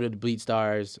know, upload it to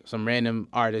BeatStars. Some random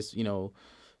artist, you know,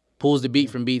 pulls the beat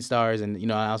from BeatStars, and, you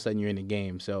know, all of a sudden you're in the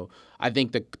game. So I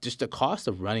think just the cost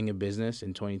of running a business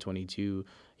in 2022, you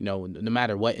know, no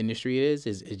matter what industry it is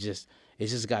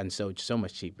it's just gotten so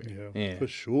much cheaper. Yeah, for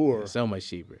sure. Yeah, so much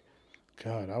cheaper.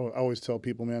 God, I always tell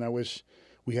people, man, I wish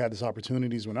we had these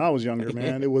opportunities when I was younger,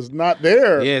 man. It was not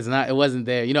there. Yeah, it wasn't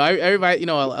there. You know, everybody, you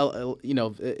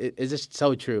know, it's just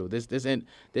so true. This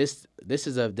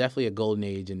is definitely a golden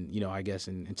age, and, you know, I guess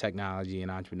in technology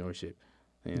and entrepreneurship.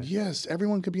 Yeah. Yes,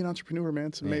 everyone could be an entrepreneur, man.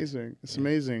 It's amazing. It's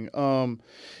amazing.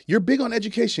 You're big on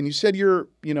education. You said you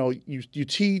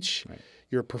teach. Right.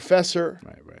 You're a professor.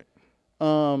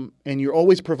 Right. And you're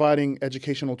always providing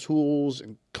educational tools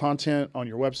and content on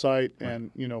your website,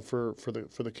 and, you know, for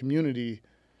the community.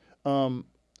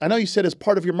 I know you said as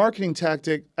part of your marketing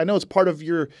tactic, I know it's part of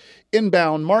your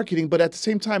inbound marketing, but at the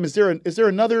same time, is there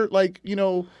another, like, you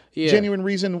know, genuine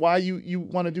reason why you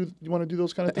want to do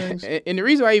those kind of things? And the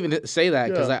reason why I even say that,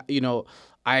 because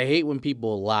I hate when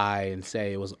people lie and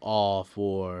say it was all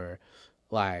for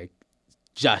like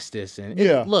justice and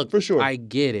look, for sure, I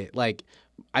get it. Like,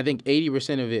 I think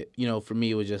 80% of it, you know, for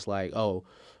me was just like,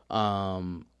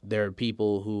 there are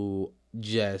people who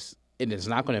just, and it's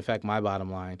not going to affect my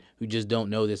bottom line, who just don't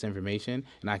know this information,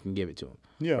 and I can give it to them.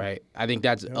 Yeah. Right. I think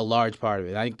that's a large part of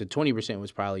it. I think the 20%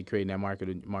 was probably creating that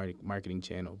marketing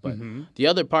channel, but the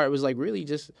other part was like really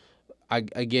just,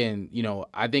 again, you know,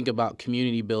 I think about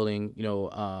community building. You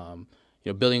know,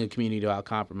 building a community without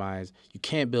compromise. You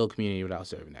can't build community without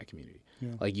serving that community.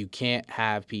 Yeah. Like, you can't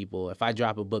have people, if I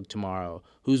drop a book tomorrow,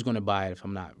 who's going to buy it if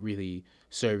I'm not really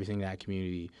servicing that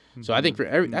community? So I think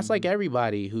that's like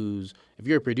everybody if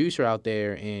you're a producer out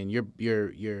there and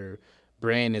your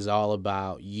brand is all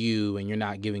about you and you're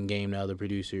not giving game to other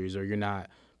producers, or you're not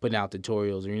putting out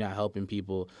tutorials, or you're not helping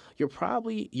people, you're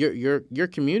probably, your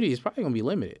community is probably going to be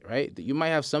limited, right? You might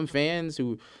have some fans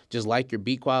who just like your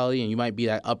beat quality, and you might be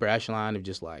that upper echelon of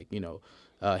just like, you know,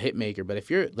 hit maker. But if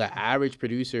you're the average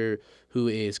producer who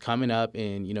is coming up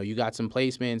and, you know, you got some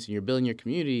placements and you're building your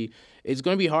community, it's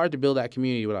going to be hard to build that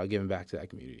community without giving back to that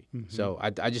community. So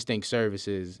I just think service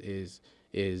is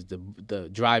the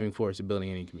driving force of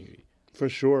building any community. For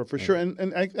sure.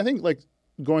 And I think, like,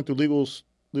 going through legal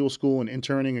school and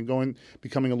interning and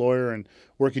becoming a lawyer and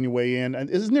working your way in, and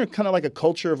isn't there kind of like a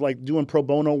culture of like doing pro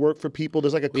bono work for people?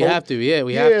 There's like we have to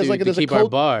keep our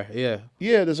bar.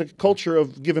 There's a culture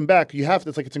of giving back.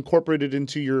 It's incorporated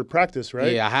into your practice,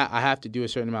 right? I have to do a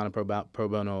certain amount of pro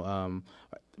bono.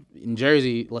 In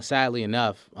Jersey, sadly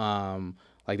enough,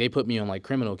 like, they put me on like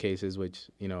criminal cases, which,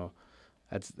 you know,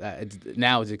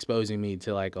 now it's exposing me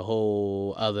to like a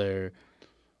whole other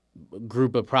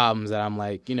group of problems that I'm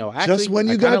like, you know, actually, just when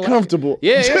you got comfortable.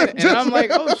 And I'm like,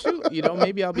 oh shoot, you know,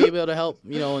 maybe I'll be able to help,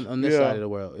 you know, on this side of the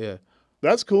world. Yeah.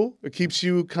 That's cool. It keeps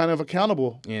you kind of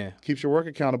accountable. Yeah. Keeps your work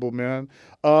accountable, man.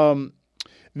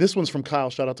 This one's from Kyle.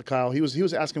 Shout out to Kyle. He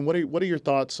was asking, what are your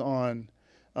thoughts on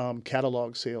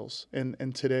catalog sales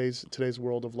in today's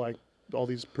world of like all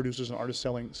these producers and artists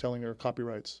selling their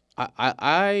copyrights?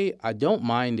 I don't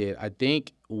mind it. I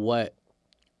think what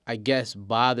I guess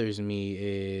bothers me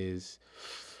is,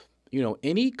 you know,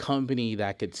 any company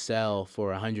that could sell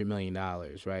for $100 million,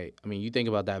 right? I mean, you think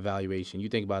about that valuation. You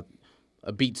think about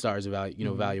a BeatStars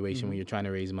valuation when you're trying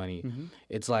to raise money.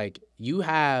 It's like, you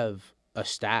have a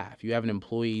staff, you have an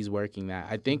employees working that.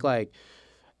 I think, like,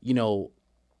 you know,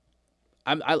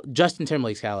 Justin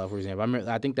Timberlake's catalog, for example,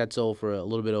 I think that sold for a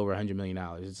little bit over $100 million.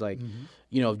 It's like,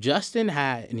 if Justin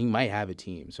had, and he might have a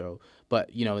team, but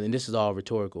and this is all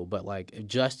rhetorical, but like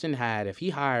if he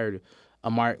hired a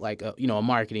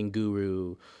marketing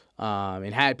guru,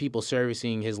 and had people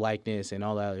servicing his likeness and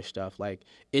all that other stuff, like,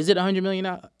 is it $100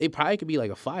 million? It probably could be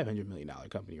like a $500 million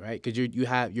company, right? Because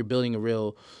you're building a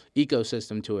real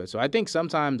ecosystem to it. So I think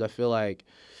sometimes I feel like,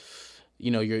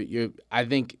 I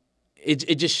think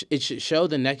it should show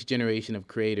the next generation of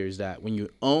creators that when you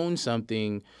own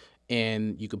something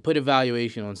and you can put a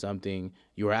valuation on something,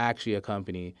 you are actually a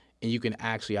company and you can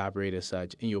actually operate as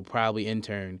such, and you'll probably in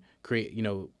turn create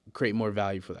more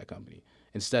value for that company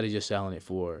instead of just selling it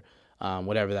for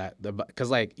whatever that. Because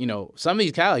some of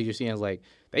these catalogs you're seeing is like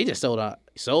they just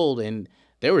sold and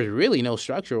there was really no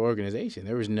structure or organization.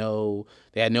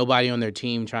 They had nobody on their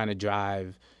team trying to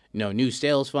drive new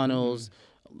sales funnels.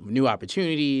 New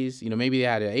opportunities, maybe they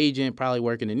had an agent probably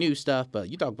working the new stuff, but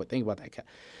think about that.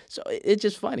 So it's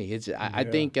just funny. I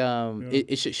think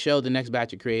it should show the next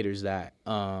batch of creators that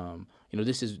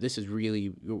this is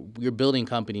really, you're building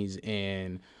companies,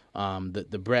 and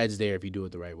the bread's there if you do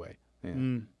it the right way.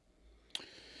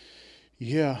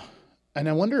 Yeah. And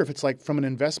I wonder if it's like from an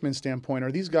investment standpoint,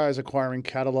 are these guys acquiring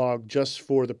catalog just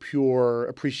for the pure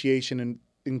appreciation and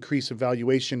increase of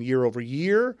valuation year over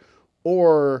year,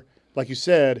 or like you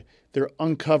said, they're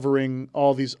uncovering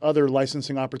all these other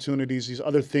licensing opportunities, these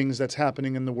other things that's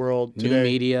happening in the world today? New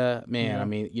media, man. Yeah. I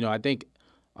mean, I think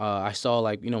I saw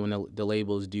when the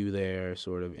labels do their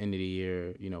sort of end of the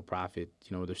year, profit,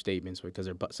 their statements, because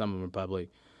some of them are public.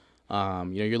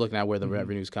 You're looking at where the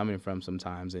revenue's coming from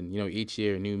sometimes, and each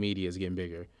year new media is getting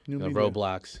bigger.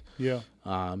 Roblox,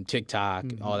 TikTok,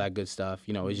 all that good stuff.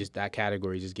 It's just that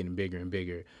category is just getting bigger and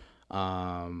bigger.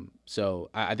 So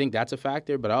I think that's a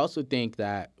factor, but I also think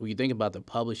that when you think about the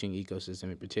publishing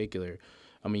ecosystem in particular,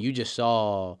 I mean, you just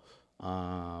saw,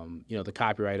 the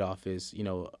Copyright Office,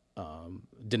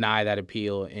 deny that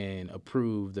appeal and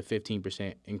approve the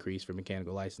 15% increase for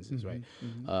mechanical licenses, right?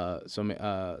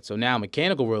 So now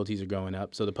mechanical royalties are going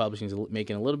up, so the publishing is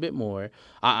making a little bit more.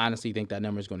 I honestly think that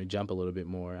number is going to jump a little bit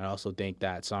more. I also think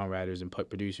that songwriters and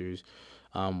producers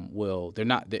while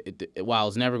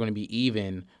it's never going to be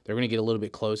even, they're going to get a little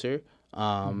bit closer.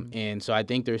 And so I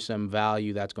think there's some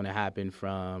value that's going to happen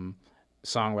from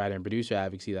songwriter and producer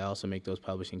advocacy that also make those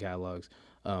publishing catalogs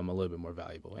a little bit more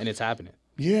valuable. And it's happening.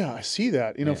 Yeah, I see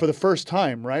that. For the first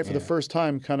time, right? For the first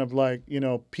time, kind of like,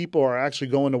 people are actually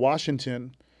going to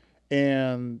Washington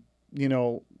and,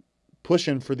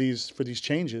 pushing for these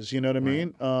changes. You know what I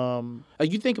mean?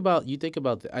 You think about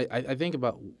I think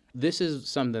about this is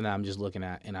something that I'm just looking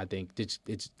at, and I think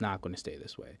it's not going to stay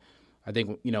this way. I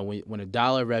think when a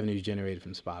dollar of revenue is generated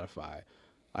from Spotify,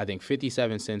 I think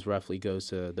 57 cents roughly goes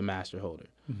to the master holder.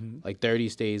 Like 30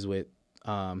 stays with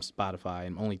Spotify,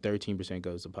 and only 13%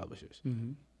 goes to publishers.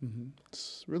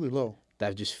 It's really low.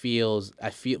 That just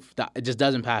it just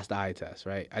doesn't pass the eye test,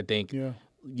 right? I think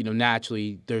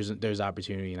naturally there's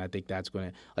opportunity, and I think that's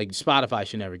going to, Spotify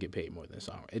should never get paid more than a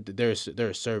songwriter. They're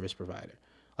a service provider.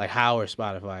 Like, how are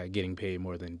Spotify getting paid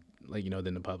more than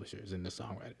than the publishers and the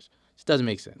songwriters? It just doesn't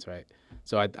make sense, right?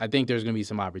 So I think there's going to be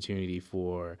some opportunity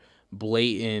for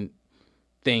blatant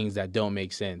things that don't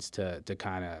make sense to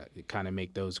kind of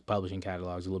make those publishing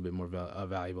catalogs a little bit more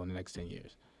valuable in the next 10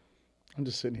 years. I'm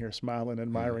just sitting here smiling,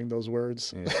 admiring those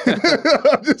words.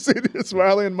 I'm just sitting here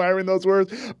smiling, admiring those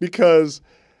words because,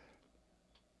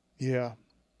 and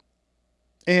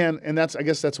I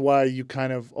guess that's why you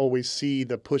kind of always see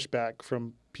the pushback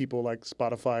from people like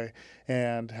Spotify,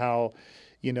 and how,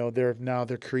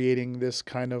 they're creating this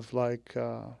kind of like,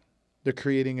 they're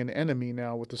creating an enemy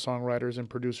now with the songwriters and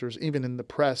producers, even in the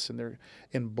press, and they're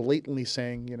blatantly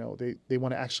saying, they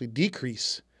want to actually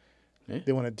decrease.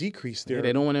 They want to decrease their.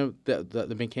 They don't want to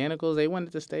the mechanicals. They want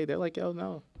it to stay. They're like,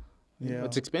 no.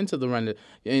 It's expensive to run it.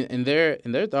 And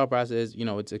their thought process,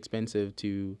 it's expensive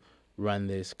to run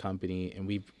this company, and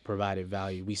we've provided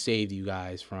value. We saved you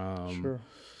guys from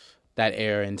that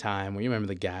era in time where you remember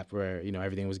the gap where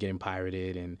everything was getting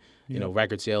pirated, and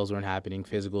record sales weren't happening,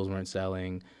 physicals weren't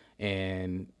selling,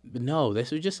 but no,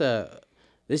 this is just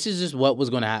what was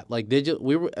going to happen. Like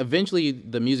eventually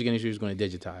the music industry was going to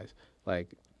digitize.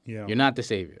 Like. Yeah. You're not the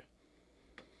savior.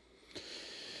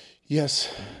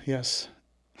 Yes.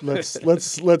 Let's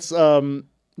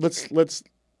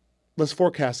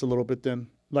forecast a little bit then.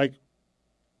 Like,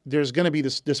 there's going to be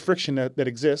this friction that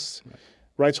exists. Right.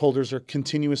 Rights holders are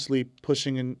continuously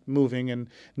pushing and moving, and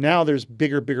now there's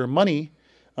bigger money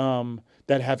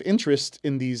that have interest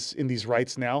in these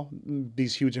rights now.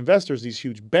 These huge investors, these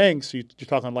huge banks. You're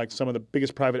talking like some of the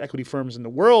biggest private equity firms in the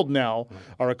world now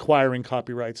are acquiring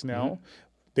copyrights now.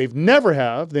 They've never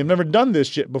done this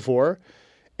shit before,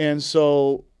 and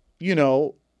so you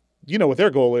know what their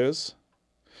goal is.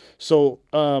 So,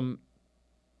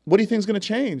 what do you think is going to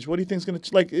change? What do you think is going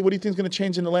to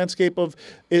change in the landscape of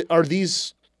it? Are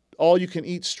these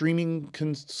all-you-can-eat streaming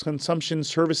consumption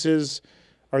services?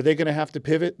 Are they going to have to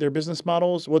pivot their business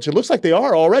models? Which it looks like they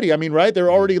are already. I mean, right?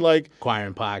 They're already like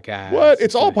acquiring podcasts. What?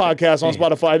 It's all podcasts on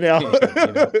Spotify now.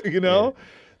 You know,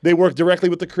 they work directly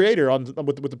with the creator with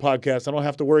the podcast. I don't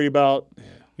have to worry about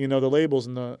the labels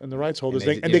and the rights holders.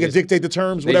 And they can dictate the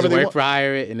terms, whatever they want. Work for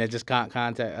hire it, and they just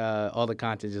content. All the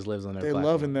content just lives on their platform.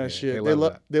 They're loving that shit.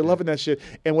 They're loving that shit.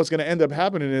 And what's going to end up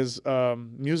happening is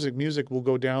music will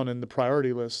go down in the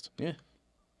priority list. Yeah.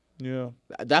 Yeah.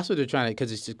 That's what they're trying to,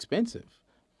 because it's expensive.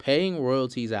 Paying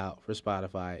royalties out for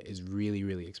Spotify is really,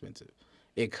 really expensive.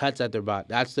 It cuts at their bottom.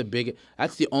 That's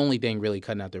the only thing really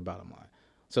cutting out their bottom line.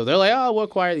 So they're like, oh, we'll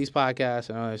acquire these podcasts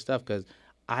and all that stuff because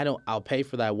I'll pay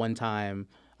for that one time.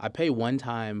 I pay one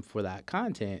time for that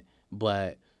content,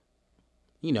 but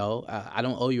I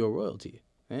don't owe you a royalty.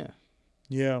 Yeah.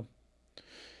 Yeah.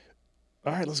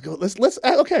 All right, let's go. Let's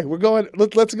okay, we're going.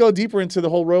 Let's go deeper into the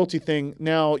whole royalty thing.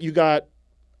 Now you got,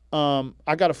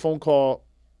 I got a phone call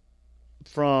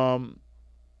from,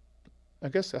 I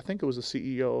think it was the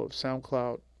CEO of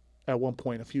SoundCloud at one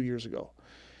point a few years ago,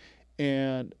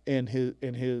 and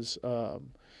his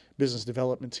business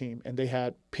development team, and they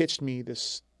had pitched me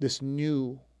this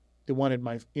new. They wanted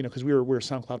my because we're a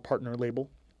SoundCloud partner label,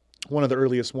 one of the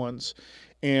earliest ones,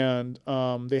 and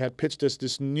they had pitched us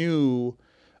this new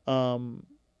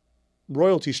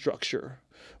royalty structure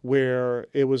where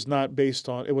it was not based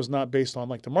on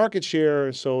like the market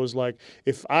share. So it was like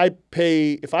if I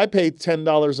pay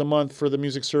 $10 a month for the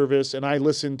music service and I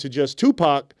listen to just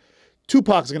Tupac's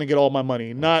going to get all my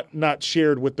money, not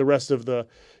shared with the rest of the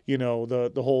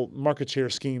the whole market share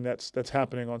scheme that's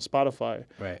happening on Spotify.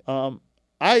 Right.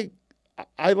 I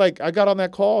got on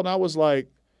that call and I was like,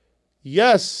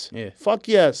 yes, fuck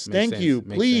yes, thank you,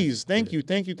 please, thank you.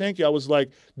 I was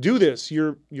like, do this.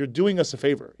 You're doing us a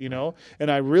favor, And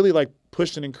I really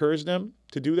pushed and encouraged them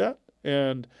to do that,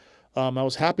 and I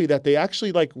was happy that they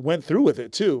actually went through with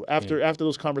it too after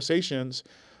those conversations.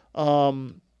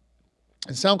 And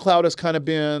SoundCloud has kind of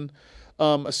been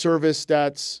a service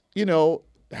that's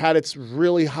had its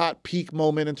really hot peak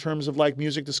moment in terms of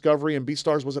music discovery, and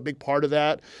BeatStars was a big part of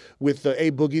that with the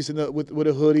Abe Boogies and with the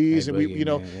hoodies, and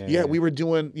we were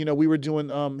doing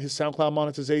his SoundCloud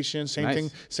monetization.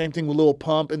 Same thing with Lil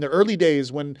Pump in the early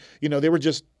days when they were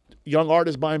just young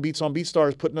artists buying beats on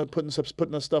BeatStars,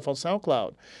 putting us stuff on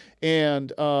SoundCloud,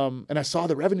 and I saw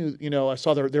the revenue, I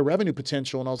saw their revenue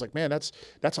potential, and I was like, man, that's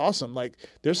awesome.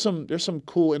 There's some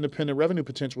cool independent revenue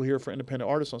potential here for independent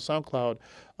artists on SoundCloud.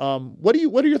 What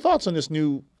are your thoughts on this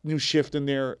new shift in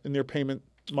their payment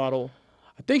model?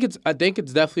 I think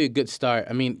it's definitely a good start.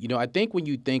 I mean, I think when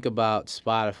you think about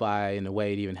Spotify and the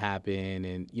way it even happened,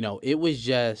 and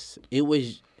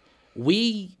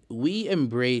we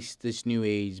embraced this new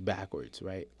age backwards,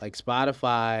 right?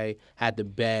 Spotify had to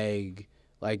beg,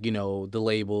 the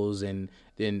labels and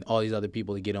then all these other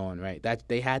people to get on, right? That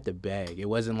they had to beg. It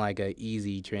wasn't an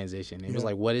easy transition. It was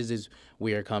what is this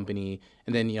weird company?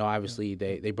 And then obviously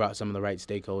they brought some of the right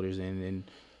stakeholders in,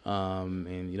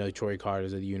 and Troy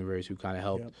Carter's of the universe who kind of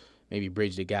helped. Maybe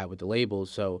bridge the gap with the labels.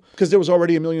 So because there was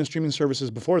already 1 million streaming services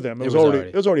before them, it was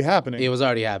already happening. It was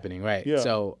already happening, right? Yeah.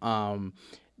 So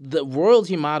the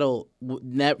royalty model,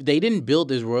 they didn't build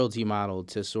this royalty model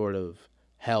to sort of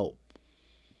help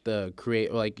the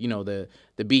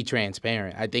the be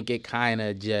transparent. I think it kind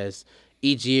of just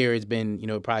each year it's been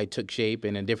probably took shape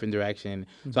in a different direction.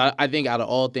 Mm-hmm. So I think out of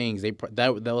all things,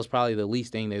 that was probably the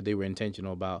least thing that they were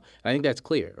intentional about. And I think that's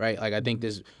clear, right? I think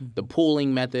the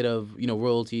pooling method of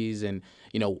royalties, and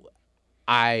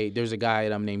there's a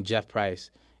guy named Jeff Price.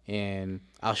 And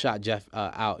I'll shout Jeff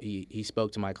out. He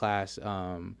spoke to my class.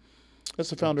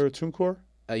 That's the founder of TuneCore?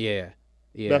 Yeah.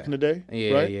 Back in the day?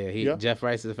 Yeah, right? yeah. Jeff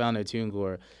Rice is the founder of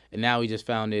TuneCore. And now he just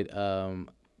founded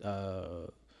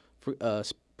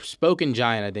Spoken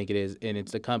Giant, I think it is. And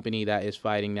it's a company that is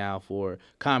fighting now for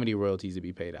comedy royalties to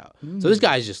be paid out. So this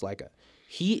guy is just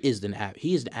he is an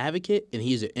advocate, and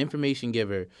he is an information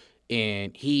giver,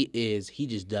 and he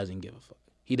just doesn't give a fuck.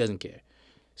 He doesn't care.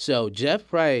 So Jeff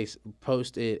Price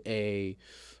posted the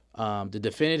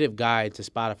definitive guide to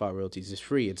Spotify royalties. It's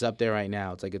free. It's up there right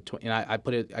now. It's and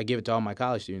I give it to all my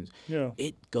college students. Yeah.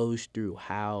 It goes through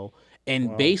how,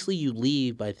 and basically you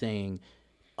leave by saying,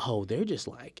 oh, they're just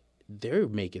they're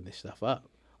making this stuff up.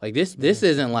 Like this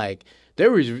isn't like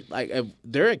there was like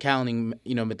they're accounting.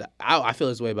 You know, I feel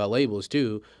this way about labels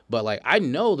too. But like I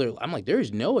know I'm like there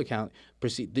is no account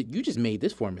that you just made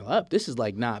this formula up. This is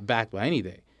like not backed by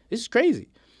anything. This is crazy.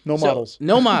 No models.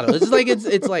 No model. It's like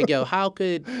it's like yo, how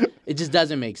could it just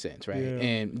doesn't make sense, right? Yeah.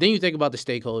 And then you think about the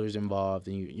stakeholders involved,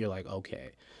 and you're like, okay,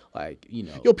 like you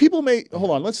know. Yo, people may hold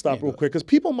on. Let's stop real quick because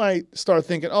people might start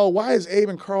thinking, "Oh, why is Abe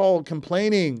and Karl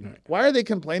complaining? Right. Why are they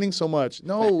complaining so much?"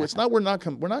 No, it's not. We're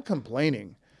not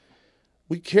complaining.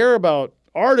 We care about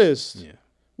artists. Yeah.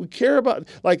 We care about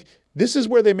like this is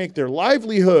where they make their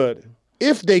livelihood.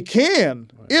 If they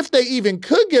can, if they even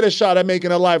could get a shot at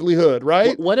making a livelihood,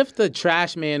 right? What if the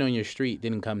trash man on your street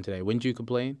didn't come today? Wouldn't you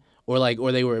complain? Or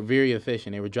they were very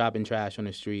efficient. They were dropping trash on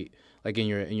the street, like in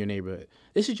your neighborhood.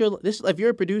 This if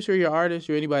you're a producer, you're an artist,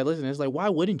 or anybody listening, it's like why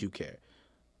wouldn't you care?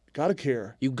 Gotta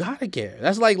care. You gotta care.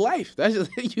 That's like life. That's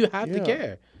just, you have to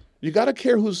care. You gotta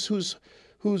care who's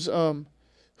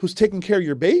taking care of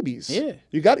your babies. Yeah.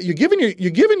 You're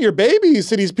giving your babies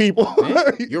to these people.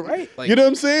 Yeah, you're right. Like, you know what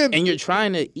I'm saying? And you're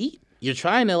trying to eat. You're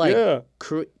trying to like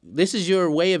this is your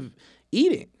way of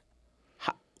eating.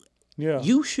 Yeah.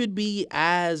 You should be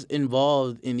as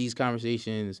involved in these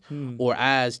conversations or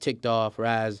as ticked off or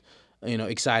as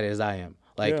excited as I am.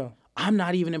 Like I'm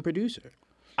not even a producer.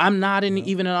 I'm not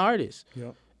even an artist.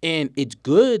 Yeah. And it's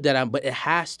good that but it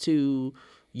has to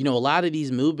a lot of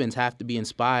these movements have to be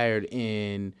inspired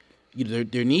in,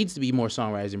 there needs to be more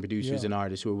songwriters and producers and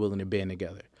artists who are willing to band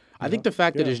together. I think the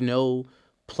fact that there's no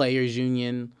players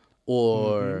union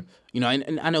or,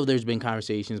 and I know there's been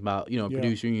conversations about,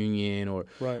 producer union or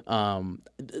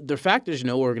the fact there's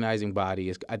no organizing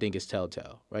body I think is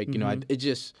telltale, right? It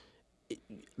just,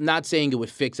 not saying it would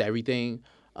fix everything,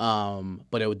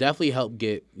 but it would definitely help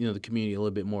get, the community a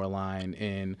little bit more aligned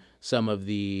in some of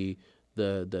the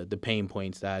pain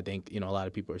points that I think a lot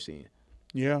of people are seeing.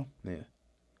 Yeah.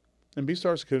 And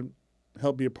BeatStars could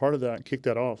help be a part of that and kick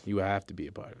that off. You have to be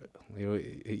a part of it.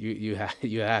 You have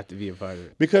to be a part of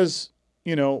it because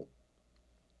I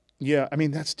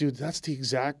mean that's the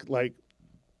exact what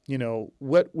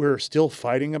we're still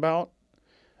fighting about.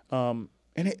 And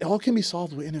it all can be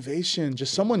solved with innovation.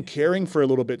 Just someone caring for a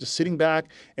little bit, just sitting back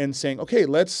and saying, okay,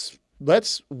 let's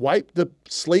wipe the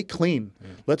slate clean. Yeah.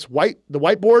 Let's wipe the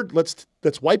whiteboard. Let's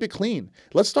wipe it clean.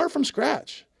 Let's start from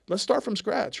scratch.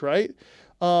 Right?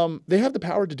 They have the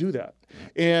power to do that.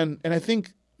 And I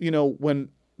think, when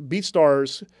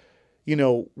BeatStars,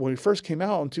 when we first came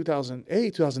out in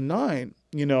 2008, 2009,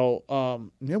 we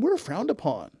were frowned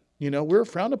upon. I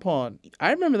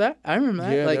remember that.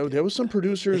 Yeah, there was some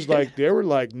producers they were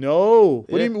like, no.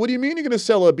 What do you mean you're going to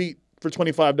sell a beat for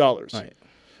 $25? Right.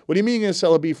 What do you mean you're going to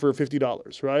sell a beat for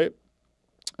 $50? Right?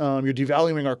 You're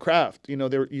devaluing our craft.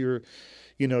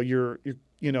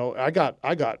 I got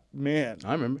man.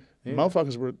 I remember. Yeah.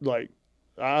 Motherfuckers were like,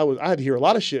 I had to hear a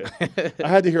lot of shit.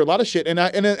 And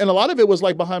a lot of it was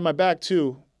like behind my back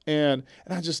too. And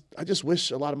I just wish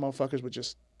a lot of motherfuckers would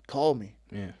just call me.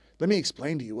 Yeah. Let me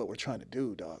explain to you what we're trying to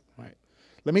do, dog. Right.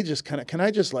 Let me just can I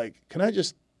just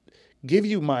give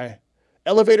you my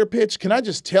elevator pitch? Can I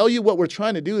just tell you what we're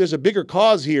trying to do? There's a bigger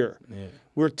cause here. Yeah.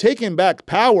 We're taking back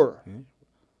power. Yeah.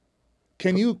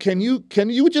 Can you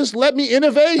just let me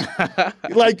innovate?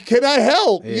 Like, can I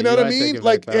help? Yeah, you know what I mean?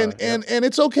 Like, and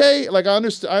it's okay. Like, I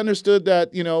understood that,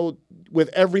 with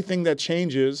everything that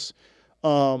changes,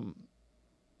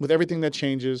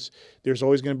 there's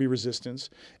always going to be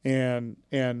resistance. And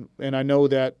I know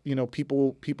that,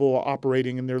 people are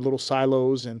operating in their little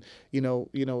silos and, they're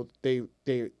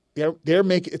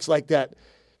making, it's like that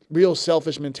real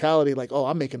selfish mentality. Like, oh,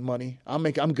 I'm making money. I'm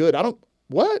good.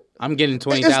 What? I'm getting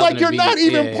 20,000. It's like you're not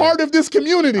even part of this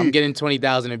community. I'm getting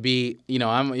 20,000 a beat.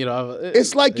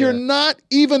 It's like you're not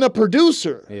even a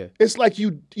producer. Yeah. It's like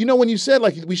when you said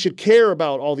like we should care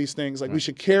about all these things, like we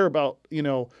should care about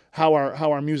how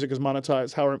our music is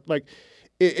monetized.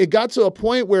 It got to a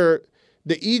point where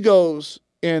the egos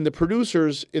and the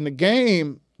producers in the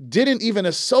game didn't even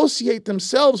associate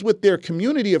themselves with their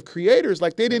community of creators.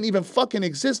 Like they didn't even fucking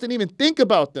exist, didn't even think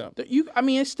about them.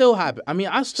 It still happens.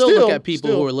 I still look at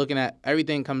people who are looking at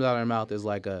everything comes out of their mouth as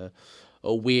like a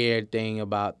weird thing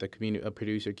about the community, a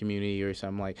producer community or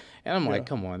something like. And I'm like,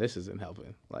 come on, this isn't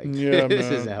helping. Like, this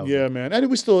isn't helping. Yeah, man.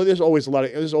 And there's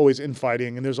always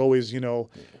infighting and there's always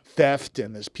theft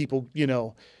and there's people.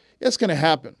 It's gonna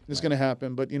happen. It's gonna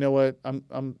happen. But you know what?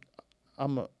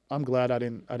 I'm glad I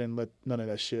didn't let none of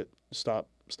that shit stop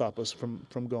us from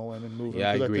going and moving.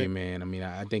 Yeah, I agree, man.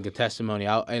 I think a testimony,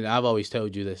 and I've always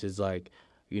told you this, is like,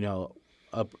 a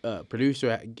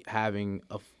producer having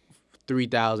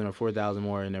 $3,000 or $4,000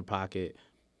 more in their pocket,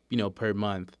 per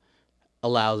month,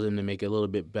 allows them to make a little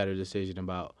bit better decision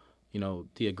about,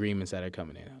 the agreements that are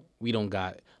coming in. You don't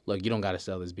got to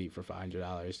sell this beat for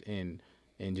 $500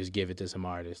 and just give it to some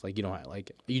artist. Like, you don't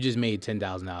you just made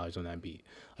 $10,000 on that beat.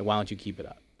 Like, why don't you keep it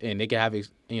up? And they can have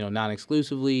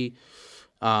non-exclusively.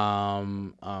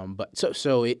 But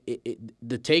so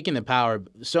the taking the power.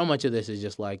 So much of this is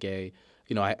just like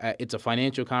it's a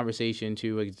financial conversation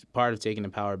too. It's part of taking the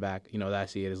power back. That I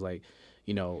see it as like,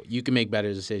 you can make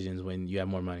better decisions when you have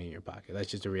more money in your pocket. That's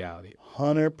just a reality.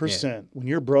 100%. When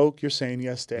you're broke, you're saying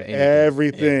yes to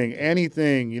everything,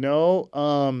 anything.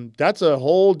 That's a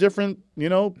whole different,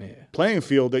 playing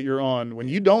field that you're on when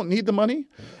you don't need the money.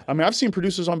 I mean, I've seen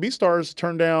producers on BeatStars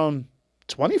turn down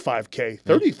 $25K,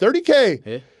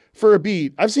 $30K for a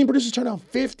beat. I've seen producers turn down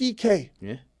 $50K.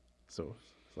 Yeah. So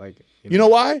it's like, you know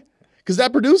why? Because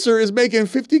that producer is making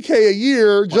 $50K a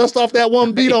year just off that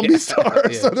one beat on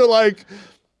BeatStars. So they're like,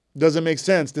 doesn't make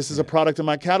sense. This is a product of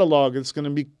my catalog. It's going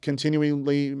to be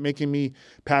continually making me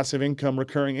passive income,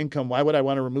 recurring income. Why would I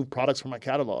want to remove products from my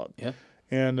catalog? Yeah.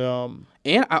 And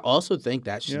I also think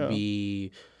that should be,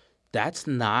 that's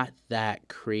not that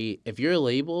if you're a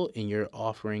label and you're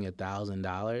offering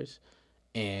 $1,000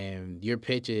 and your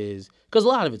pitch is, because a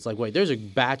lot of it's like, wait, there's a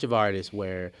batch of artists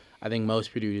where I think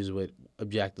most producers would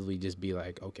objectively just be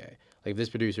like, okay, like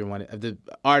if the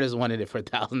artist wanted it for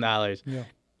 $1,000,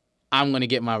 I'm going to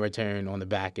get my return on the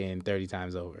back end 30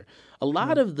 times over. A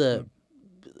lot of the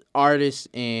artists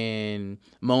and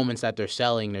moments that they're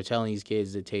telling these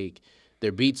kids to take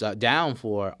their beats down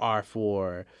for are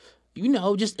for,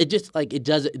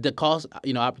 the cost,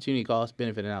 opportunity cost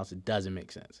benefit analysis doesn't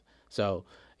make sense. So,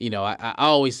 I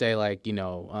always say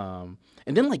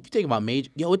and then like you think about major,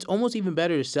 it's almost even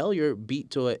better to sell your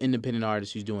beat to an independent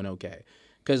artist who's doing okay.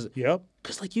 Cause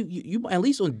like you at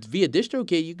least via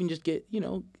DistroKid, you can just get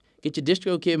your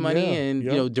DistroKid money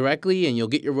and, directly, and you'll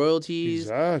get your royalties.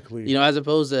 Exactly. As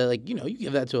opposed to you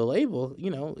give that to a label,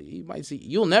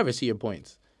 you'll never see your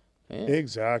points. Yeah.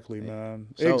 Exactly, man.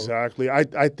 So, exactly.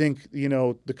 I think,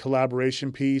 the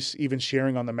collaboration piece, even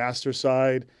sharing on the master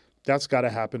side, that's got to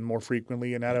happen more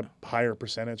frequently and at a higher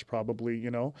percentage probably,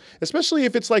 especially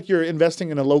if it's like you're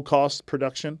investing in a low-cost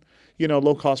production, because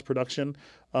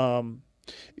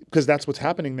that's what's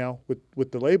happening now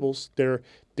with the labels.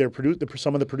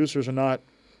 Some of the producers are not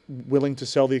willing to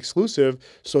sell the exclusive,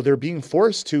 so they're being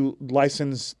forced to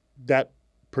license that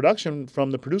production from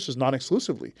the producers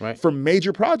non-exclusively for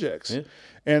major projects.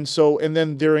 And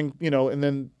then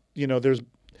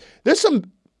there's some,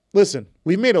 listen,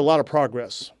 we've made a lot of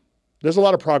progress. There's a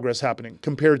lot of progress happening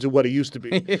compared to what it used to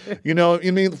be.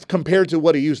 Compared to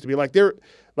what it used to be.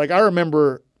 I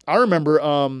remember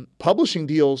publishing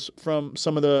deals from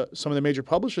some of the major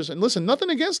publishers. And listen, nothing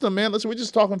against them, man. Listen, we're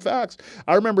just talking facts.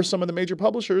 I remember some of the major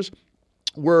publishers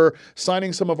were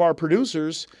signing some of our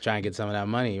producers. Trying to get some of that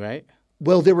money, right?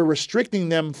 Well, they were restricting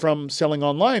them from selling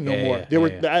online no more. They were,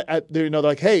 they're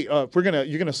like, hey, you're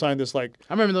gonna sign this like.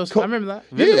 I remember those. I remember that.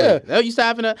 Vividly. That used to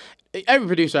happen. Every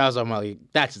producer I was talking about, like,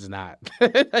 that's just not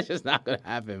gonna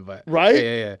happen. But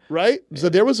right, right. So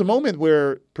there was a moment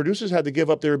where producers had to give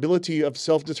up their ability of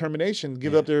self-determination,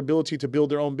 give up their ability to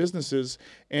build their own businesses,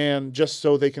 and just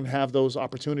so they can have those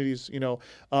opportunities,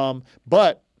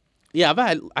 but. Yeah, I've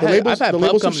had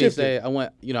pub companies say I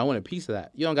want a piece of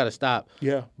that. You don't got to stop.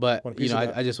 Yeah, but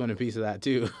I just want a piece of that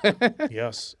too.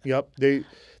 Yes, yep.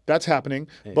 That's happening.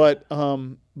 Yeah. But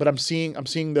I'm seeing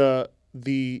the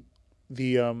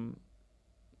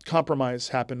compromise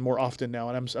happen more often now,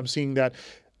 and I'm seeing that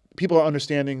people are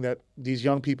understanding that these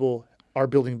young people are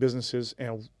building businesses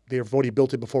and they've already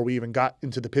built it before we even got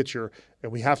into the picture,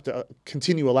 and we have to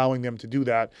continue allowing them to do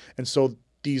that. And so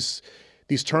these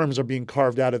terms are being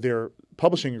carved out of their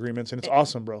publishing agreements, and it's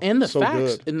awesome, bro. And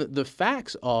the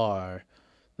facts are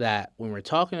that when we're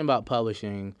talking about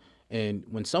publishing, and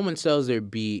when someone sells their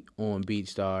beat on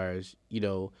BeatStars,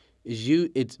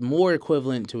 it's more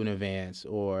equivalent to an advance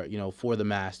or for the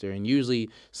master. And usually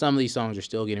some of these songs are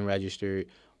still getting registered,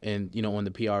 and on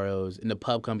the PROs, and the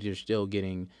pub companies are still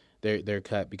getting their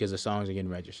cut because the songs are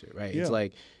getting registered, right? Yeah. It's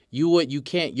like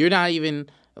you're not even.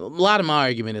 A lot of my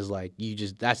argument is like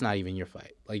that's not even your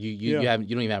fight. Like you don't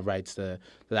even have rights to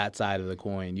that side of the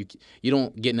coin. You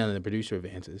don't get none of the producer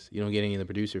advances. You don't get any of the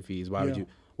producer fees. Why would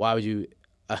you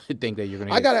think that you're going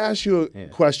to? I got to ask you a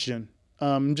question.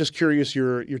 I'm just curious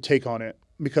your take on it,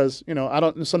 because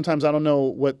sometimes I don't know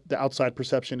what the outside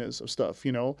perception is of stuff.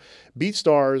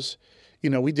 BeatStars,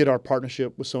 we did our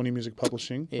partnership with Sony Music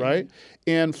Publishing, right?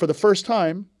 And for the first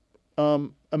time,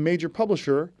 a major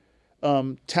publisher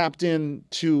tapped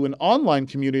into an online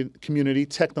community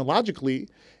technologically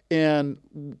and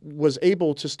was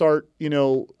able to start,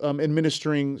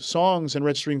 administering songs and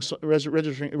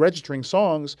registering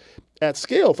songs at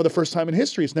scale for the first time in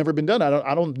history. It's never been done.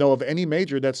 I don't know of any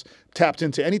major that's tapped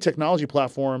into any technology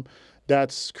platform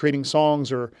that's creating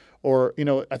songs or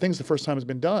I think it's the first time it's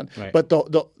been done. Right. But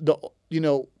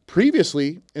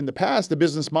previously in the past, the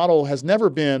business model has never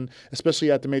been, especially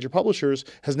at the major publishers,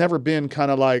 has never been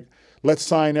kind of like, let's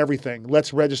sign everything,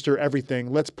 let's register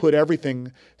everything, let's put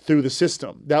everything through the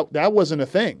system. That wasn't a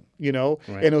thing, Right.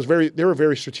 And it was they were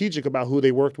very strategic about who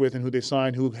they worked with and who they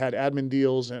signed, who had admin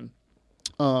deals. And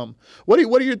what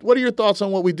are your thoughts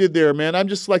on what we did there, man? I'm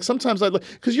just like, sometimes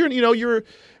because you're an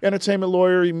entertainment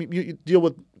lawyer, you deal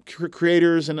with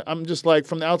creators, and I'm just like,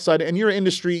 from the outside, and you're an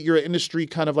industry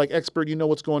kind of like expert,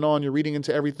 what's going on, you're reading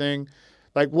into everything.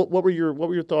 Like, what were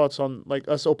your thoughts on like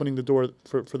us opening the door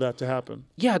for that to happen?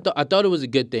 Yeah, I thought it was a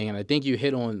good thing, and I think you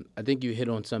hit on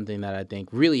something that I think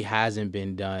really hasn't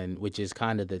been done, which is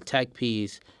kind of the tech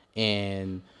piece,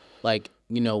 and like,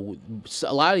 a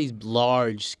lot of these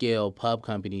large scale pub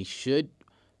companies should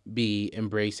be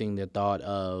embracing the thought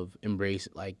of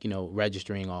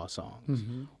registering all songs,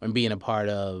 and being a part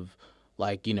of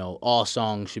all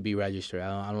songs should be registered.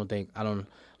 I don't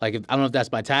know if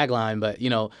that's my tagline, but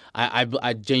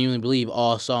I genuinely believe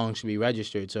all songs should be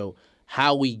registered. So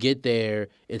how we get there,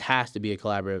 it has to be a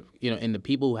collaborative, and the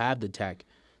people who have the tech,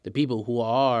 the people who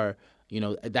are,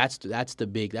 that's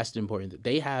the important thing.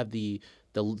 They have the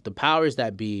powers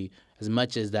that be, as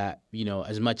much as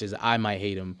I might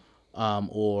hate them,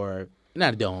 or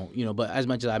not don't, but as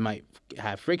much as I might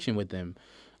have friction with them,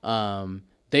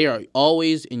 they are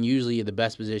always and usually in the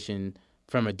best position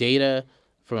from a data,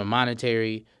 from a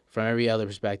monetary, from every other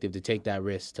perspective, to take that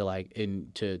risk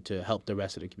to help the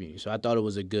rest of the community. So I thought it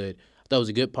was a good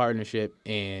partnership,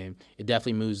 and it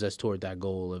definitely moves us toward that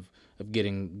goal of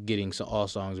getting all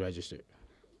songs registered.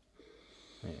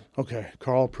 Yeah. Okay,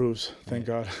 Karl approves. Thank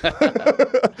God.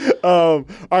 All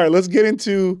right, let's get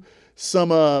into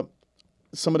some of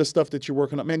the stuff that you're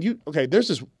working on. Man, you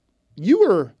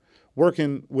were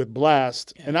working with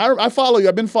Blxst, and I follow you.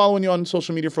 I've been following you on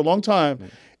social media for a long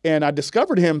time. And I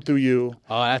discovered him through you.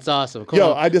 Oh, that's awesome.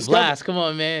 Blxst, come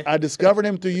on, man. I discovered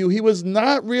him through you. He was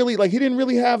not really, he didn't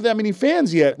really have that many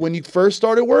fans yet when you first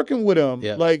started working with him.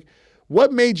 Yeah. Like,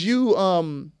 what made you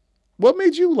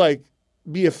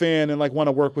be a fan and want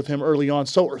to work with him early on,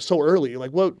 so early?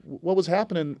 Like, what was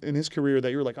happening in his career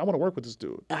that you were like, I want to work with this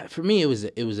dude? For me, it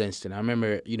was instant. I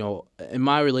remember, in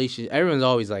my relationship, everyone's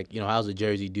always like, I was a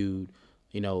Jersey dude,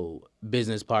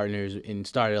 business partners, and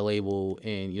started a label,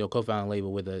 and co-founded a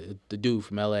label with the dude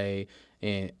from LA.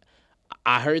 And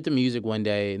I heard the music one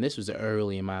day, and this was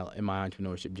early in my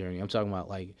entrepreneurship journey. I'm talking about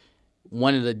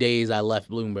one of the days I left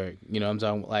Bloomberg. I'm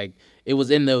talking it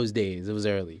was in those days. It was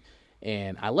early.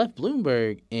 And I left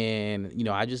Bloomberg, and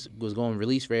I just was going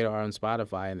release radar on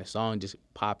Spotify, and the song just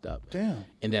popped up. Damn.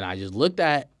 And then I just looked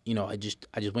at, I just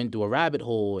went through a rabbit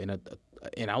hole, and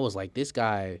I was like, this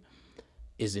guy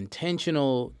is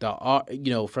intentional. The art,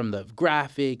 from the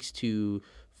graphics to,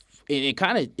 and it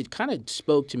kind of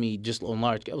spoke to me just on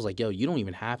large scale. I was like, yo, you don't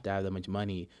even have to have that much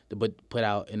money to put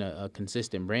out in a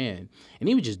consistent brand. And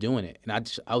he was just doing it, and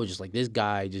I was just like, this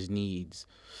guy just needs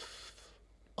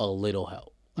a little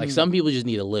help. Some people just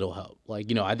need a little help.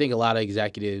 I think a lot of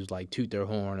executives toot their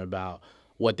horn about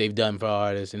what they've done for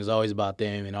artists, and it's always about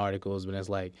them in articles, but it's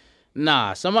like,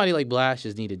 nah, somebody like Blxst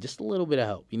just needed just a little bit of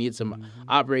help. He needed some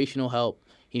operational help.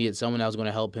 He needed someone that was going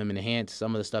to help him enhance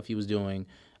some of the stuff he was doing.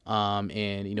 And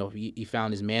he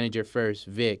found his manager first,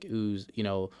 Vic, who's,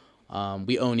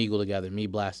 we own Eagle together, me,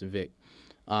 Blxst, and Vic.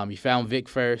 He found Vic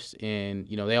first, and,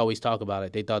 they always talk about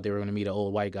it. They thought they were going to meet an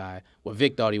old white guy. Well,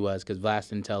 Vic thought he was, because Blxst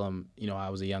didn't tell him, I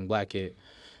was a young black kid.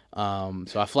 So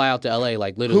I fly out to L.A.,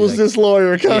 literally. Who's this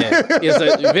lawyer? Yeah,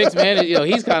 so Vic's manager,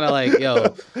 he's kind of I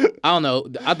don't know.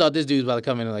 I thought this dude was about to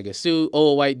come in a suit,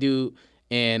 old white dude.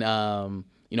 And,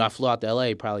 I flew out to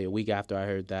L.A. probably a week after I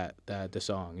heard the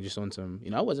song. Just on some,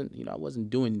 I wasn't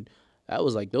doing. That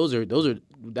was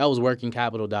that was working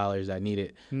capital dollars I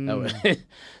needed.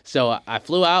 So I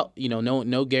flew out,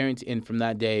 no guarantee. And from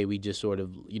that day, we just sort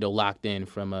of, locked in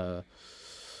from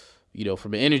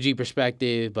from an energy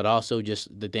perspective, but also just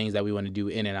the things that we want to do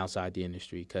in and outside the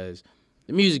industry. Because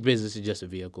the music business is just a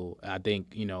vehicle. I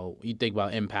think, you think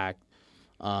about impact.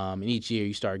 And each year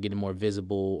you start getting more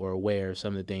visible or aware of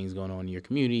some of the things going on in your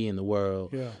community and the world.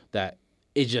 Yeah. That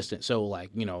it's just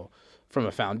so from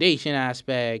a foundation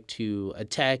aspect to a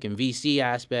tech and VC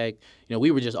aspect, we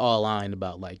were just all aligned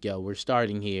about we're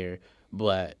starting here,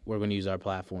 but we're going to use our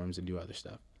platforms and do other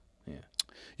stuff. Yeah.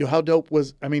 Yo, how dope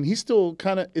was? I mean, he's still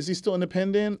kind of. Is he still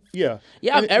independent? Yeah.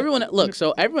 Yeah, And everyone look.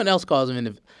 So everyone else calls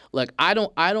him like I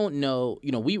don't know.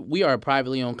 You know, we are a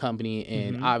privately owned company,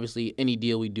 and obviously any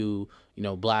deal we do, you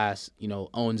know, Blxst, you know,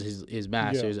 owns his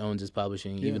masters, owns his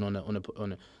publishing, even on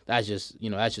the that's just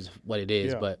that's just what it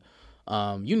is. Yeah. But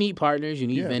you need partners, you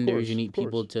need vendors, course, you need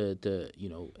people to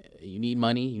you need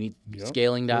money, you need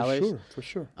scaling dollars. For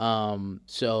sure.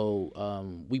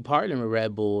 So we partner with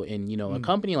Red Bull, and a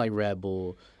company like Red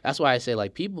Bull. That's why I say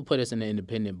like people put us in the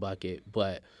independent bucket,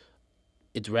 but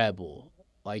it's Red Bull.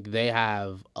 Like they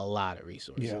have a lot of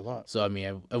resources. Yeah, a lot. So I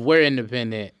mean, if we're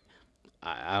independent,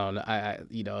 I don't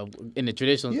know. In the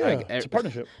traditional, it's a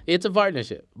partnership. It's a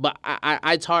partnership, but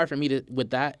it's hard for me to with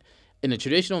that in the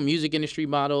traditional music industry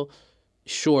model.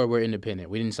 Sure, we're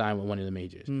independent. We didn't sign with one of the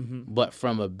majors. But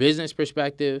from a business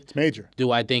perspective, It's major.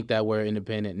 do I think that we're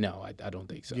independent? No, I don't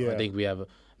think so. Yeah. I think we have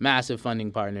massive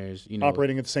funding partners.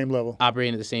 Operating at the same level.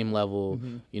 Operating at the same level.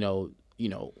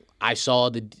 I saw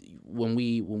when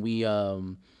we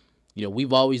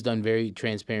we've always done very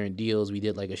transparent deals. We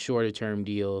did like a shorter term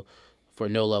deal for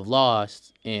No Love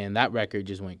Lost, and that record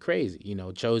just went crazy.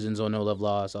 Chosen's on No Love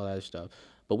Lost, all that stuff.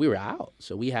 But we were out,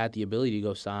 so we had the ability to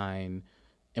go sign.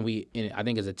 And I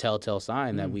think it's a telltale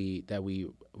sign that we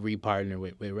repartner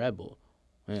with Red Bull.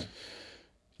 Yeah.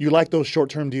 You like those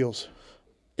short-term deals?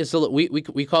 It's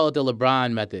we call it the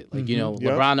LeBron method. Like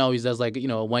LeBron always does like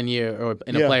a 1 year or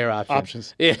in a player option.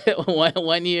 Options. Yeah,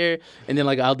 one year, and then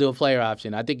like I'll do a player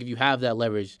option. I think if you have that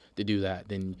leverage to do that,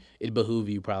 then it behoove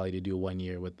you probably to do 1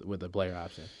 year with a player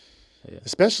option. Yeah.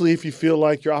 Especially if you feel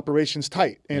like your operation's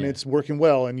tight and it's working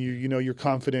well, and you're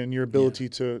confident in your ability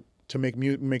to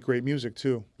make great music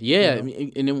too. Yeah,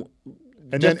 and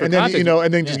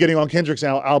then just getting on Kendrick's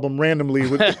album randomly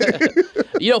with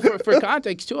for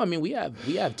context too. I mean, we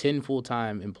have 10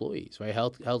 full-time employees, right?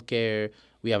 Healthcare.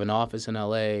 We have an office in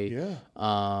LA. Yeah.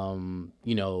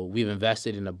 We've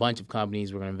invested in a bunch of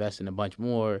companies. We're going to invest in a bunch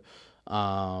more.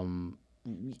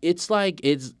 It's like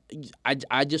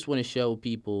I just want to show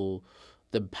people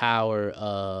the power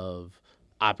of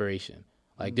operation.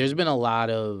 Like there's been a lot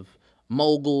of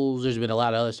moguls, there's been a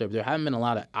lot of other stuff. There haven't been a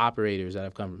lot of operators that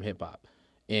have come from hip hop,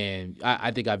 and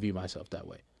I think I view myself that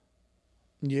way.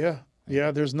 Yeah,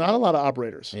 there's not a lot of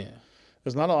operators. Yeah,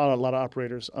 there's not a lot of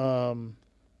operators. I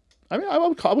mean, I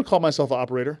would call myself an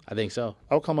operator. I think so.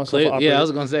 I would call myself an operator. Yeah, I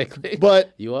was gonna say,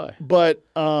 but you are. But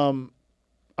I'm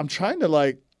trying to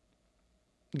like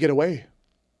get away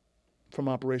from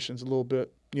operations a little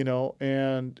bit,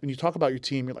 And when you talk about your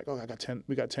team, you're like, oh,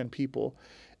 we got 10 people.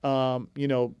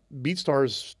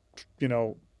 BeatStars,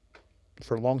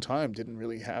 for a long time didn't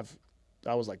really have.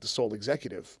 I was like the sole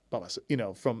executive by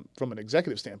myself, from an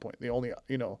executive standpoint, the only,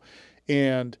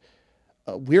 and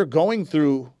we're going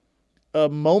through a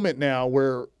moment now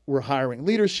where we're hiring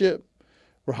leadership,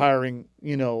 we're hiring,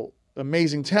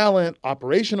 amazing talent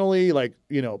operationally, like,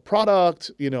 product,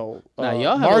 now,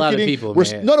 y'all have marketing. a lot of people,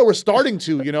 man. We're starting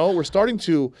to, we're starting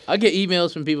to. I get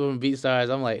emails from people from BeatStars.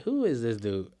 I'm like, who is this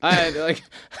dude?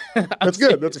 That's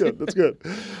good.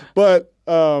 But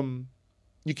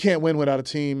you can't win without a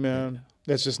team, man. Yeah.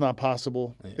 That's just not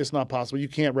possible. Yeah. It's not possible. You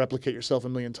can't replicate yourself a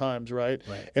million times, right?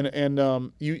 And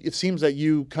it seems that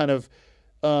you kind of,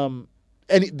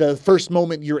 the first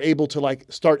moment you're able to like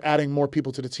start adding more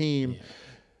people to the team. Yeah.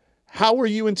 How were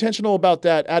you intentional about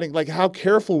that? Adding, like, how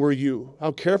careful were you?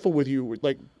 How careful were you,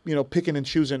 like, picking and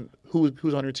choosing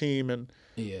who's on your team and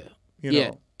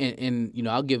and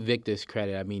I'll give Vic this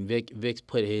credit. I mean, Vic's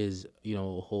put his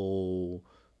whole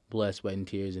blood, sweat, and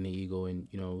tears in the Eagle, and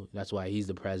that's why he's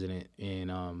the president. And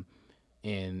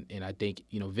I think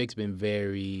Vic's been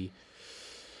very.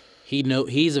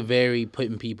 He's a very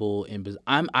putting people in business.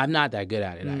 I'm not that good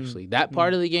at it, actually. That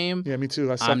part of the game. Yeah, me too.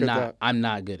 I suck at that. I'm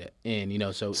not good at. And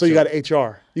so you got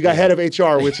HR. You got head of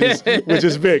HR, which is Vic.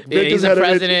 Vic he's the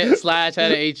president /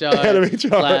 head of HR. Head of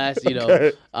HR.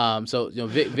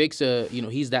 Okay. Vic's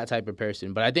he's that type of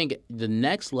person. But I think the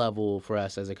next level for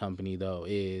us as a company though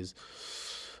is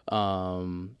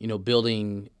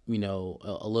building,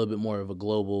 a little bit more of a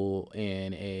global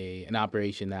and an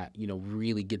operation that,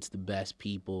 really gets the best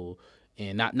people.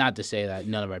 And not to say that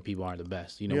none of our people aren't the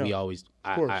best. We always,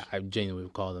 I genuinely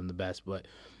would call them the best. But,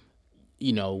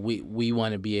 we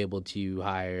want to be able to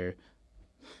hire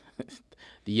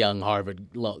the young Harvard,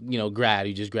 grad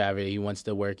who just graduated. He wants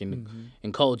to work in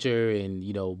culture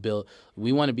and, build.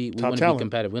 We want to be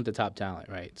competitive. We want the top talent,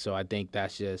 right? So I think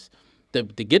that's just. To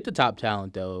get the top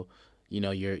talent, though,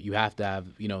 you have to have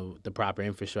the proper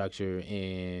infrastructure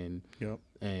and all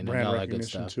that good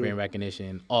stuff, brand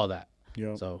recognition, all that.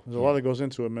 Yeah. So There's a lot that goes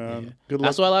into it, man. Yeah. Good luck.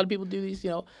 That's why a lot of people do these.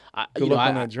 Good luck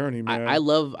on that journey, man.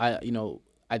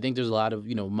 I think there's a lot of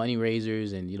money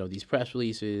raisers and these press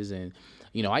releases and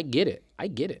I get it.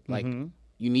 Like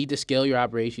you need to scale your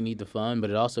operation, you need the fund, but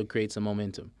it also creates some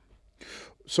momentum.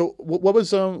 So what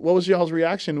was y'all's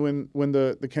reaction when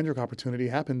the Kendrick opportunity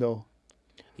happened though?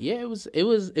 Yeah, it was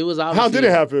obviously. How did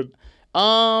it happen?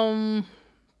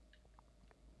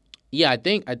 Yeah, I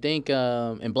think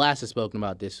and Blxst has spoken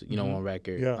about this, on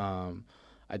record. Yeah.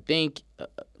 I think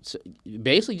so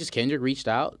basically just Kendrick reached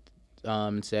out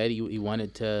and said he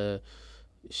wanted to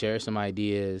share some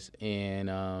ideas, and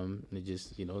it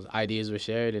just his ideas were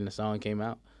shared and the song came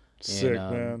out. Sick,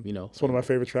 and, man. It's one of my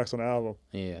favorite tracks on the album.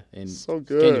 Yeah, and so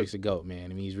good. Kendrick's a GOAT, man.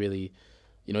 I mean, he's really,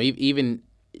 even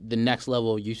the next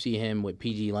level. You see him with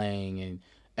PG Lang and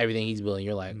everything he's building.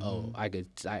 You're like, oh,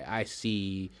 I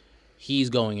see.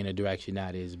 He's going in a direction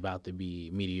that is about to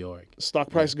be meteoric. Stock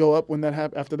price go up when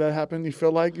that after that happened. You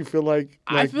feel like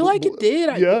I feel like it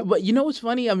did. Yeah. But what's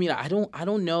funny? I mean, I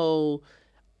don't know.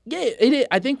 Yeah, it is.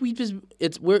 I think we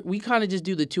kind of just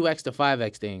do the 2x to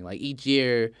 5x thing. Like each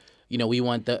year, we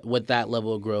want that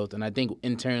level of growth, and I think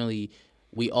internally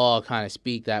we all kind of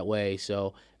speak that way.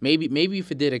 So maybe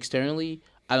if it did externally,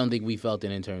 I don't think we felt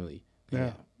it internally.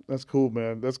 Yeah. That's cool,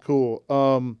 man. That's cool.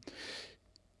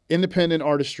 Independent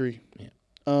artistry,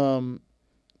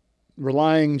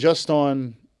 relying just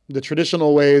on the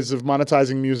traditional ways of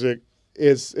monetizing music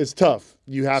is tough.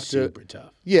 You have super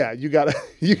tough. Yeah, you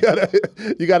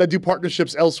gotta do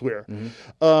partnerships elsewhere.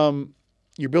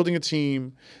 You're building a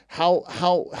team.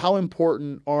 How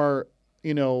important are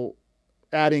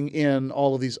adding in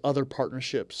all of these other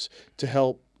partnerships to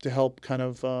help kind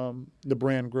of the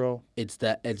brand grow? It's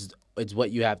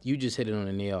what you have. You just hit it on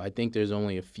the nail. I think there's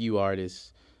only a few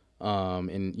artists.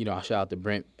 And I'll shout out to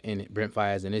Brent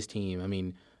Faiyaz and his team. I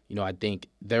mean, I think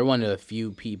they're one of the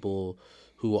few people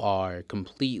who are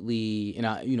completely,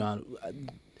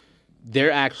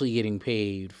 they're actually getting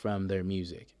paid from their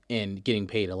music and getting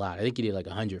paid a lot. I think he did like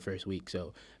 100 first week.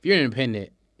 So if you're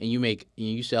independent and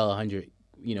you sell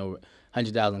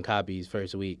 100,000 copies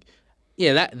first week,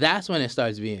 yeah, that's when it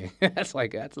starts being that's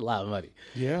a lot of money.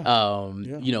 Yeah.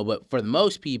 But for the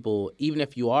most people, even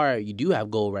if you do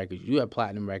have gold records, you do have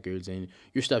platinum records, and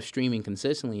your stuff streaming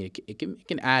consistently, it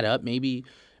can add up. Maybe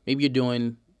you're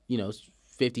doing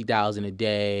 50,000 a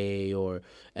day,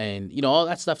 and all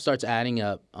that stuff starts adding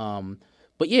up.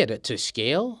 But yeah, to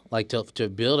scale, like to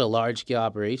build a large scale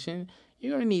operation,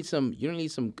 you're gonna need some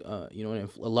a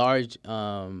large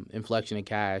inflection of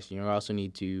cash. You also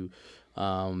need to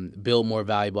build more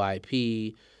valuable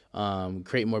IP,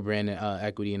 create more brand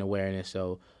equity and awareness.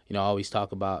 So, I always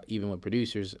talk about, even with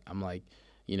producers, I'm like,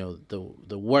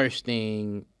 the worst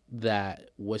thing that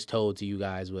was told to you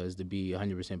guys was to be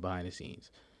 100% behind the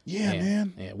scenes. Yeah,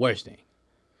 man. Yeah, worst thing.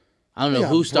 I don't know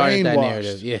who started that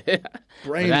narrative. Yeah,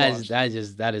 brainwashed.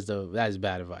 That is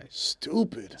bad advice.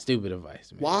 Stupid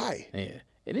advice, man. Why? Yeah,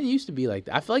 it didn't used to be like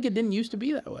that. I feel like it didn't used to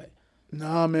be that way.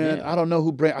 Nah, man. Yeah. I don't know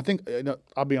who brand. I think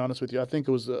I'll be honest with you. I think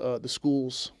it was the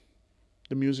schools,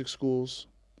 the music schools,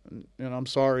 and I'm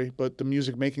sorry, but the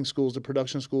music making schools, the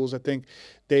production schools. I think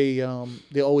they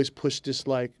always push this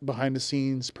like behind the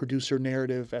scenes producer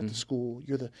narrative at the school.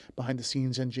 You're the behind the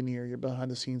scenes engineer. You're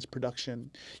behind the scenes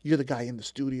production. You're the guy in the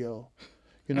studio.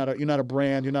 You're not a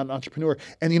brand. You're not an entrepreneur.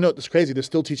 And it's crazy. They're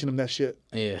still teaching them that shit.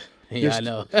 Yeah, I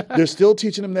know. They're still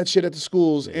teaching them that shit at the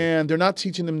schools, and they're not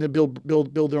teaching them to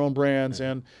build their own brands.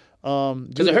 And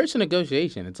because it hurts the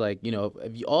negotiation. It's like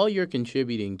if all you're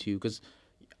contributing to, because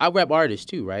I rep artists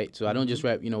too, right? So I don't just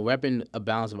rep repping a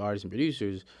balance of artists and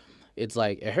producers. It's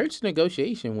like it hurts the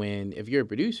negotiation when, if you're a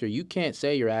producer, you can't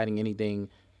say you're adding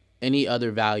any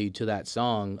other value to that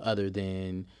song other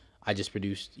than I just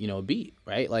produced a beat,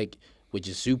 right? Like, which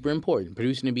is super important.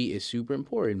 Producing a beat is super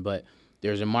important, but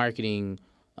there's a marketing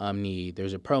need,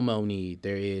 there's a promo need,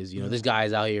 there is, this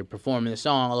guy's out here performing the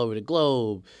song all over the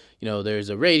globe, there's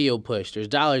a radio push, there's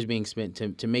dollars being spent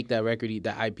to make that record,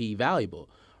 that IP valuable,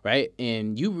 right?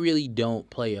 And you really don't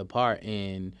play a part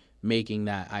in making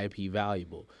that IP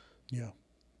valuable. Yeah.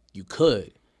 You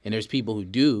could, and there's people who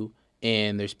do,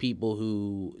 and there's people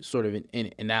who sort of,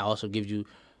 and that also gives you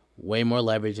way more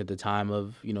leverage at the time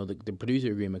of, the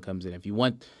producer agreement comes in. If you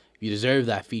deserve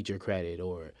that feature credit,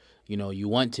 or, you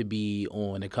want to be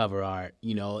on the cover art,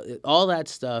 all that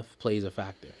stuff plays a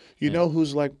factor. You know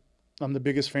who's like I'm the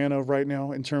biggest fan of right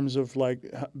now in terms of like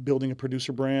building a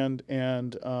producer brand,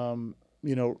 and,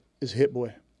 is Hit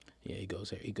Boy. Yeah, he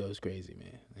goes crazy,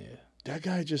 man. Yeah. That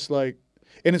guy just like,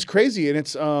 and it's crazy, and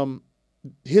it's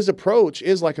his approach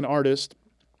is like an artist,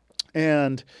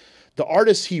 and the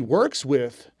artists he works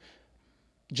with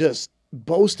just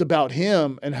boast about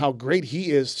him and how great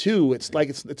he is too. It's like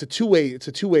it's a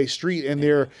two-way street, and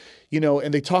they're,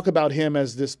 and they talk about him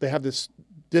as this. They have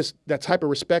that type of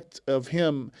respect of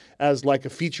him as like a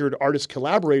featured artist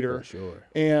collaborator. For sure.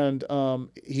 And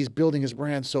he's building his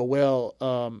brand so well,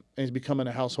 and he's becoming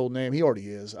a household name. He already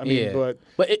is. I mean,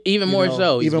 but even more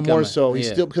so. He's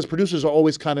still, because producers are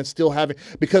always kind of still having,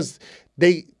 because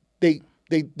they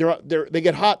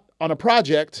get hot on a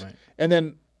project, right. and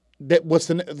then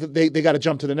they got to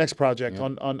jump to the next project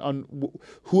on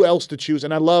who else to choose.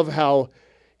 And I love how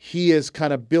he is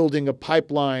kind of building a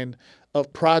pipeline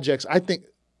of projects. I think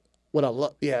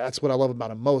that's what I love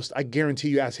about him most. I guarantee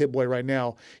you, ask Hit Boy right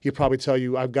now, he'll probably tell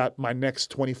you, I've got my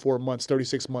next 24 months,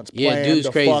 36 months planned. Yeah, dude's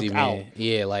crazy, fuck man. out.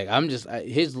 Yeah, like I'm just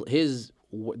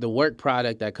the work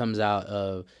product that comes out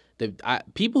of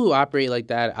people who operate like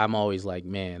that. I'm always like,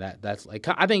 man, that's like,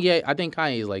 I think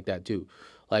Kanye is like that too.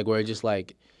 Like, where it's just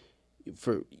like,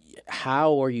 for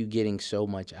how are you getting so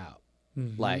much out?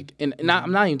 Mm-hmm. Like, and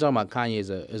I'm not even talking about Kanye as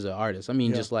an artist. I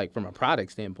mean, just like from a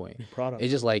product standpoint.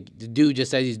 It's just like the dude just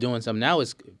says he's doing something. Now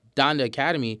it's Donda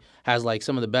Academy has like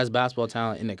some of the best basketball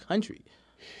talent in the country.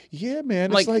 Yeah, man.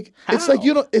 Like,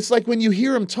 it's like when you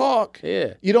hear him talk,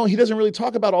 he doesn't really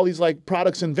talk about all these like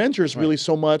products and ventures really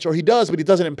so much, or he does, but he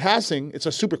does it in passing. It's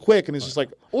a super quick, and it's just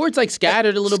like, or it's like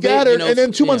scattered a little bit, and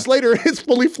then 2 months later, it's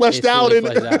fully fleshed out. Like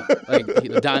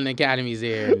the Donda Academy's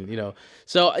there, and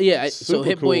So so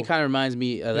Hit Boy kind of reminds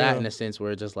me of that in a sense,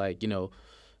 where it's just like,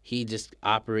 he just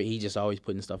always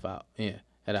putting stuff out,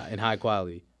 in high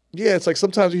quality. Yeah, it's like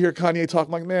sometimes you hear Kanye talk,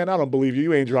 I'm like, man, I don't believe you.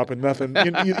 You ain't dropping nothing.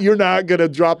 You're not going to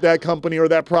drop that company or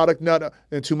that product. No.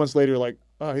 And 2 months later, like,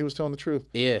 oh, he was telling the truth.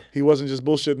 Yeah. He wasn't just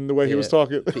bullshitting the way he was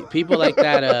talking. People like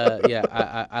that,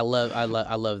 I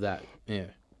love that. Yeah.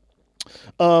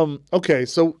 Okay,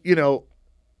 so,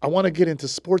 I want to get into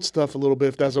sports stuff a little bit,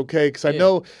 if that's okay, because I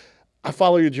know I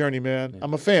follow your journey, man.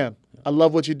 I'm a fan. I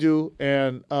love what you do.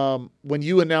 And when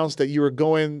you announced that you were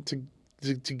going to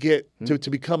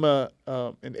become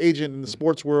an agent in the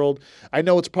sports world, I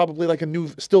know it's probably like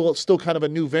still kind of a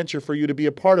new venture for you to be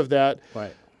a part of that.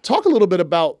 Right. Talk a little bit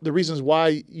about the reasons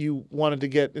why you wanted to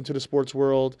get into the sports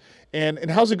world,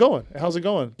 and how's it going?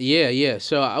 Yeah.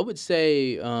 So I would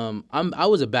say I'm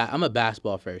a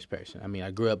basketball first person. I mean,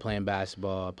 I grew up playing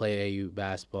basketball. I played AU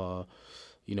basketball.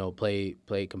 Played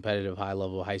competitive high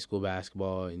level high school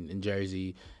basketball in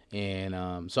Jersey.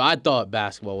 And so I thought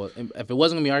basketball was, if it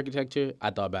wasn't going to be architecture, I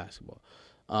thought basketball.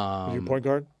 Were you a point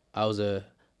guard? I was a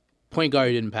point guard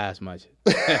who didn't pass much.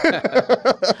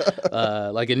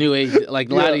 Like a new age, like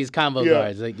a lot of these combo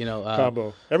guards. Like,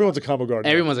 combo. Everyone's a combo guard.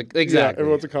 Everyone's exactly. Yeah,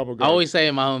 everyone's a combo guard. I always say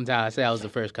in my hometown, I say I was the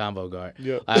first combo guard.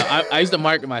 Yeah. I used to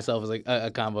market myself as like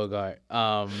a combo guard.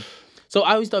 So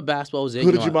I always thought basketball was it.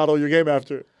 Who did you model your game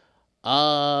after?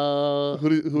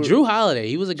 Drew Holiday.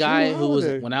 He was a guy who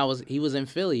was he was in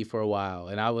Philly for a while,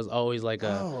 and I was always like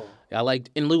I liked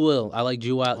in Lou Will. I like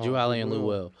Drew Holiday and Lou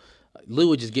Will. Lou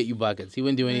would just get you buckets. He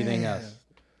wouldn't do anything else.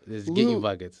 Just get you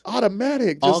buckets.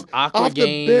 Automatic. Just off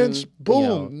the bench.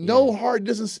 Boom. No hard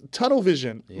distance. Tunnel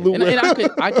vision. Yeah. And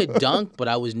I could dunk, but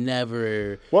I was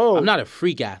never. Whoa. I'm not a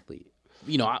freak athlete.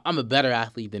 I'm a better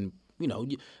athlete than.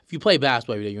 If you play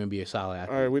basketball every day, you're going to be a solid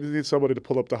athlete. All right, we need somebody to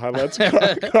pull up the highlights.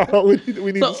 Carl, we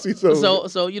need to see something.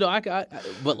 So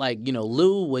but like,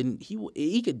 Lou, when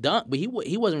he could dunk, but he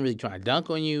wasn't really trying to dunk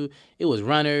on you. It was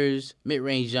runners,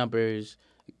 mid-range jumpers,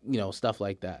 stuff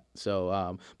like that.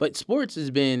 So, but sports has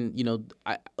been,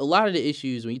 a lot of the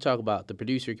issues when you talk about the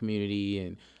producer community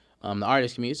and the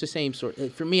artist community, it's the same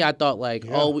sort. For me, I thought like,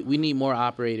 we need more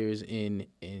operators in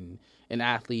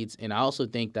athletes, and I also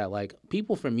think that like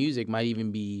people from music might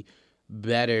even be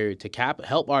better to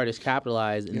help artists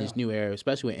capitalize in this new era,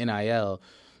 especially with NIL,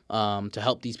 to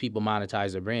help these people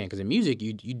monetize their brand. Because in music,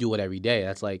 you do it every day.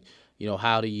 That's like,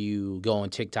 how do you go on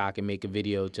TikTok and make a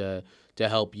video to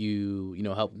help you,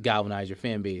 help galvanize your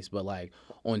fan base? But like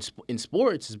in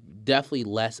sports, it's definitely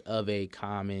less of a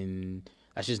common.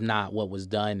 That's just not what was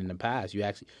done in the past. You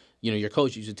actually, your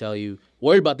coach used to tell you,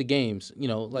 worry about the games,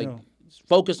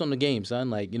 focus on the game, son.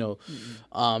 Like,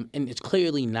 and it's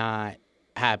clearly not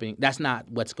happening. That's not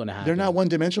what's going to happen. They're not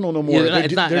one-dimensional no more.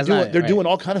 They're doing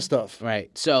all kind of stuff. Right.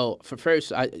 So for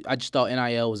first, I just thought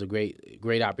NIL was a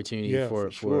great opportunity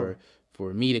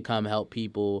for me to come help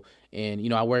people.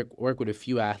 And I work with a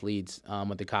few athletes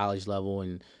at the college level,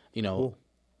 and cool.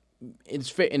 It's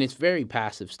very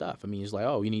passive stuff. I mean, it's like,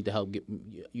 you need to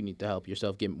help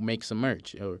yourself make some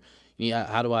merch, or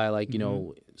how do I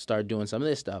start doing some of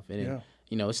this stuff? And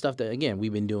it's stuff that again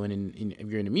we've been doing. If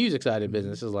you're in the music side of the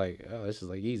business, it's like, this is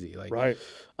like easy. Like, right.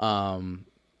 I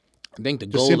think the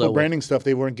just goal simple branding stuff.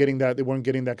 They weren't getting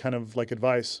that kind of like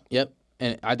advice. Yep.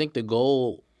 And I think the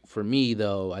goal for me,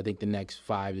 though, I think the next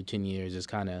 5 to 10 years is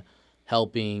kind of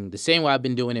helping the same way I've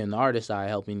been doing it in the artist side,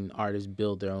 helping artists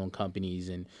build their own companies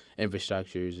and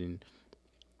infrastructures. And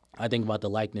I think about the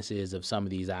likenesses of some of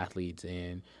these athletes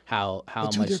and how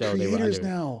But, dude, much they're so they were creators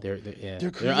now. they're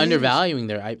creators. undervaluing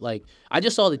their I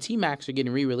just saw the T-Macs are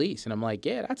getting re-released, and I'm like,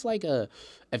 yeah, that's like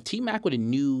if T-Mac would have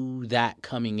knew that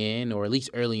coming in, or at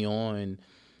least early on,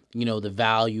 you know, the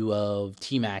value of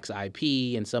T-Mac's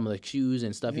IP and some of the shoes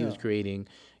and stuff he was creating,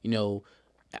 you know,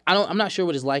 I'm not sure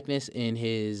what his likeness and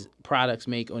his products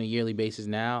make on a yearly basis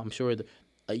now. I'm sure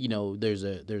you know, it's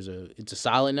a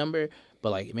solid number,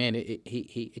 but like, man,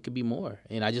 it could be more.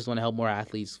 And I just want to help more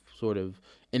athletes sort of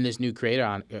in this new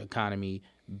creator economy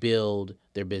build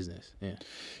their business.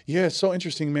 Yeah, it's so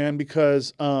interesting, man,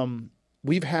 because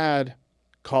we've had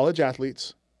college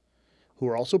athletes who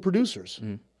are also producers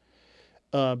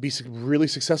be really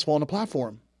successful on a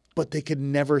platform, but they could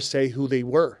never say who they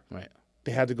were. Right.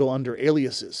 They had to go under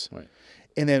aliases. Right.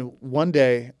 And then one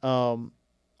day, and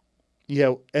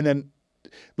then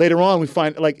later on we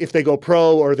find, like, if they go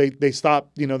pro or they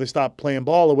stop, you know, they stop playing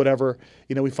ball or whatever,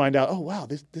 you know, we find out, oh wow,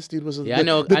 this dude was I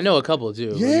know a couple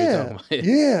too.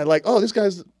 Yeah, like, oh, this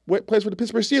guy's plays for the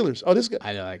Pittsburgh Steelers. Oh, this guy.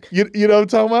 I know, like, you know what I'm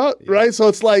talking about, right? So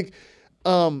it's like,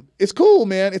 it's cool,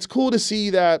 man. It's cool to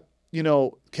see that, you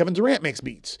know, Kevin Durant makes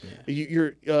beats.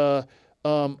 Yeah.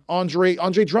 Andre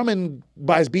Drummond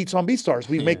buys beats on BeatStars.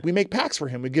 We make packs for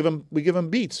him. We give him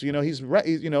beats. You know, he's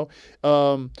you know,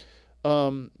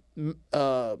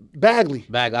 Bagley.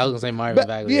 I was gonna say Marvin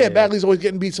Bagley. Yeah, Bagley's always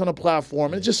getting beats on a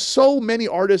platform. And it's just so many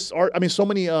artists so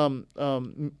many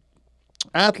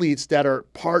athletes that are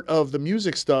part of the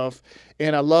music stuff,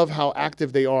 and I love how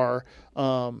active they are.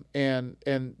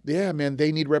 And yeah, man,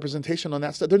 they need representation on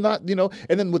that stuff. They're not, you know,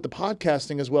 and then with the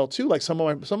podcasting as well too. Like some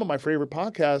of my favorite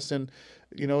podcasts, and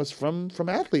you know, it's from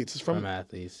athletes. It's from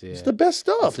athletes. Yeah, it's the best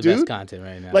stuff, it's the dude. best content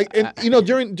right now. Like, and you know,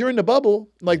 during the bubble,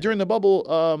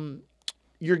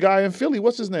 your guy in Philly,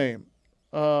 what's his name?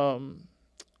 Tybal.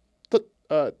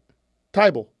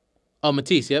 Oh,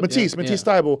 Matisse, yep. Matisse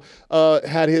Tybal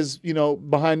had his, you know,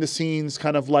 behind the scenes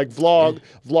kind of like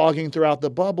vlogging throughout the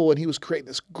bubble, and he was creating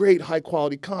this great high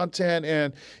quality content,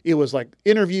 and it was like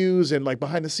interviews and like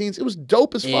behind the scenes. It was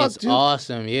dope as fuck, dude. It's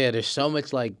awesome. Yeah, there's so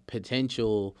much like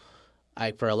potential,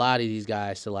 like for a lot of these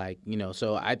guys to, like, you know.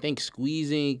 So I think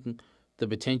squeezing the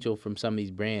potential from some of these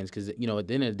brands, because, you know, at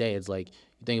the end of the day, it's like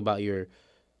you think about your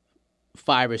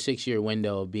 5 or 6 year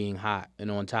window of being hot and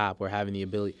on top, or having the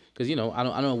ability, because, you know, I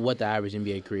don't know what the average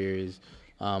NBA career is,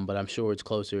 but I'm sure it's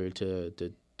closer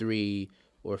to 3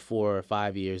 or 4 or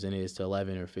 5 years than it is to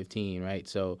 11 or 15, right?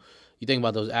 So you think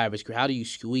about those average, how do you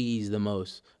squeeze the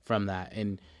most from that?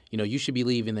 And, you know, you should be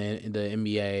leaving the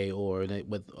NBA or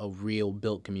with a real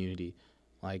built community,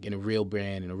 like in a real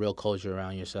brand and a real culture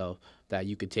around yourself that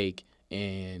you could take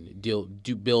and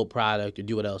build product or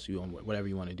do whatever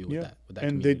you want to do with that. With that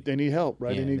and community. they need help,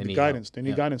 right? Yeah, they need guidance. Help. They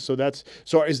need guidance.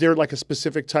 So is there like a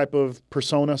specific type of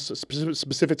persona,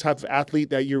 specific type of athlete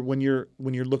that when you're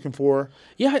looking for?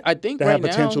 Yeah, I think that right have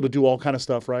potential now, to do all kind of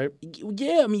stuff, right?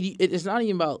 Yeah, I mean, it's not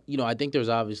even about, you know, I think there's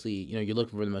obviously, you know, you're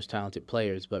looking for the most talented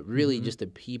players, but really just the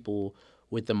people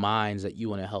with the minds that you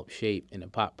want to help shape in a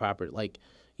proper, like,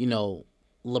 you know,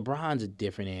 LeBron's a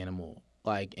different animal.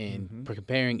 Like, and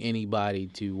comparing anybody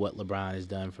to what LeBron has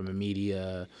done from a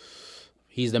media,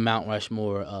 he's the Mount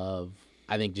Rushmore of,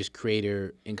 I think, just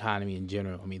creator economy in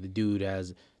general. I mean, the dude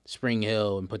has Spring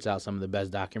Hill and puts out some of the best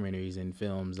documentaries and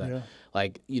films. That,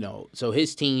 like, you know, so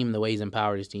his team, the way he's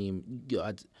empowered his team,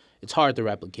 it's hard to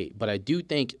replicate. But I do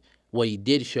think what he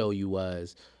did show you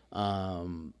was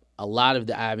a lot of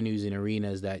the avenues and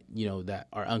arenas that, you know, that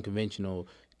are unconventional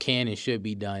can and should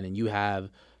be done, and you have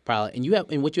probably,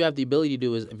 and what you have the ability to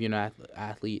do is, if you're an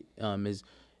athlete, is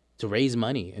to raise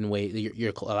money in ways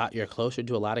you're closer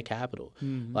to a lot of capital.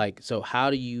 Like, so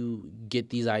how do you get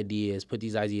these ideas, put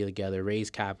these ideas together, raise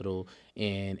capital,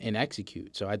 and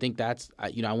execute? So I think that's,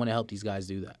 you know, I want to help these guys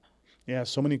do that. Yeah,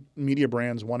 so many media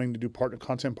brands wanting to do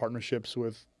content partnerships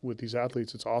with these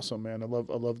athletes. It's awesome, man. I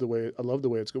love the way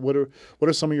it's good. What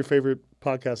are some of your favorite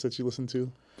podcasts that you listen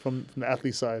to from the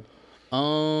athlete side? I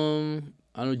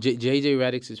don't know, JJ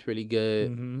Redick's is pretty good.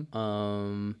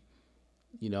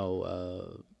 You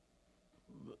know,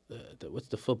 what's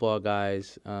the football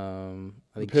guys? I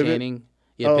think Pivot? Channing.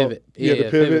 Yeah, Pivot. The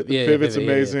Pivot. The Pivot's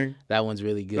amazing. Yeah. That one's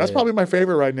really good. That's probably my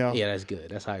favorite right now. Yeah, that's good.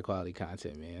 That's high quality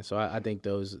content, man. So I think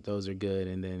those are good.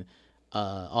 And then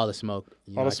All the Smoke.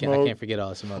 All the I Smoke. can't forget All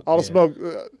the Smoke. All the Smoke.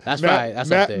 That's right. That's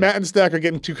up there. Matt and Stack are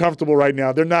getting too comfortable right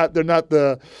now. They're not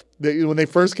the when they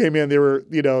first came in, they were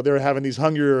having these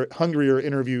hungrier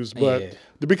interviews, but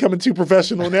they're becoming too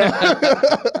professional now.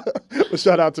 But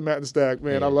shout out to Matt and Stack,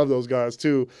 man. I love those guys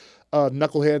too.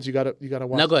 Knuckleheads, you gotta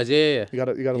watch. Knuckleheads, yeah. You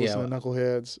gotta listen to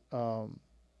Knuckleheads.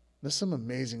 There's some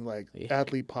amazing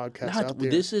athlete podcasts out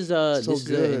there. This is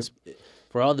good.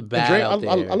 For all the bad out there.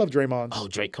 I love Draymond. Oh,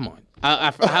 Drake, come on.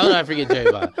 How did I forget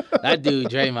Draymond? That dude,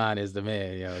 Draymond, is the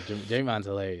man. Yo, Draymond's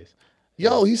hilarious.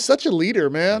 Yo, he's such a leader,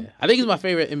 man. Yeah. I think he's my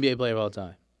favorite NBA player of all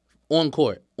time. On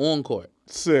court.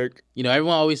 Sick.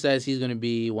 Everyone always says he's going to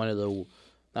be one of the,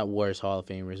 not worst Hall of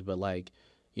Famers, but I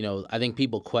think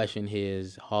people question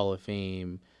his Hall of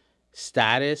Fame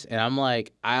status. And I'm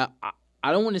like, I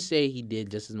don't want to say he did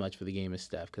just as much for the game as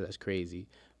Steph, because that's crazy.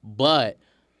 But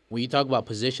when you talk about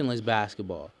positionless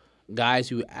basketball, guys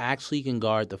who actually can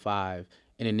guard the 5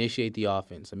 and initiate the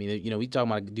offense. I mean, we talk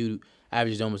about a dude who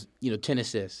averages almost, 10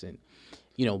 assists and,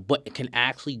 but can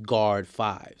actually guard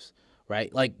 5s,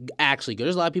 right? Like, actually,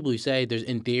 there's a lot of people who say there's,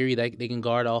 in theory, that they can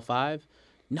guard all 5.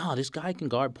 No, this guy can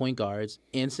guard point guards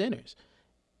and centers.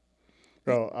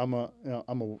 Bro,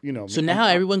 So now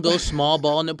everyone goes small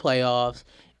ball in the playoffs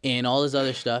and all this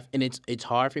other stuff, and it's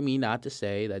hard for me not to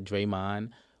say that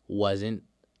Draymond wasn't,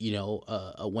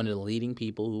 one of the leading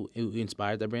people who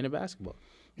inspired that brand of basketball.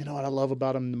 You know what I love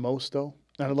about him the most, though?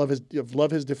 And I love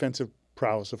his defensive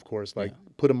prowess, of course.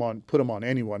 Put him on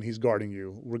anyone. He's guarding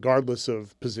you, regardless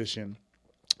of position.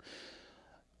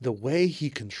 The way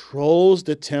he controls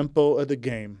the tempo of the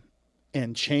game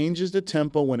and changes the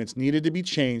tempo when it's needed to be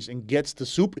changed, and gets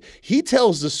he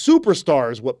tells the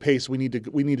superstars what pace we need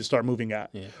to start moving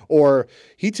at, or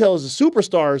he tells the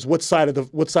superstars what side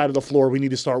of the floor we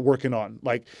need to start working on.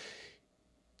 Like,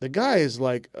 the guy is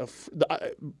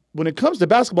when it comes to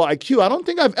basketball IQ, I don't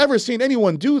think I've ever seen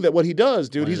anyone do that what he does,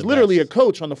 dude. He's literally a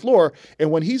coach on the floor,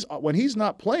 and when he's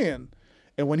not playing,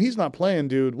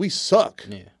 dude, we suck.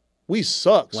 Yeah. We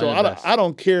suck. So I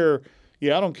don't care.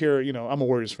 Yeah, I don't care. I'm a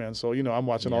Warriors fan, so I'm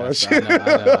watching all that shit.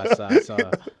 I saw.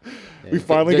 We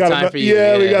finally got another. We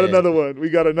got another one. We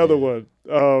got another one.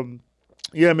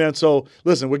 Yeah, man. So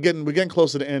listen, we're getting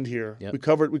close to the end here. Yep. We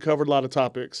covered a lot of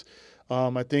topics.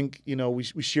 I think we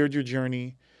shared your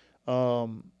journey.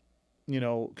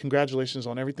 Congratulations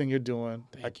on everything you're doing.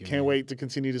 I can't wait to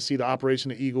continue to see the Operation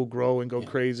the Eagle grow and go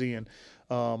crazy, and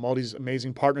all these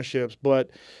amazing partnerships. But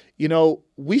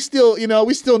we still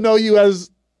know you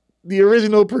as the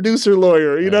original producer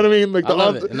lawyer, you know what I mean? Like,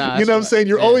 I'm saying?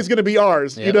 You're always going to be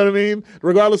ours. Yep. You know what I mean?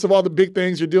 Regardless of all the big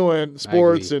things you're doing,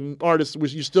 sports and artists,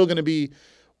 you're still going to be.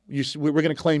 We're going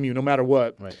to claim you no matter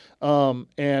what. Right.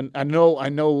 And I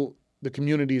know the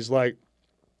community is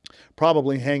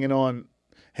probably hanging on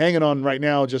right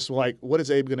now. Just what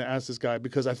is Abe going to ask this guy?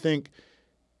 Because I think,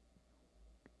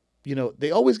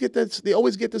 they always get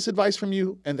this advice from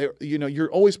you, and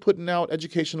you're always putting out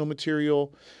educational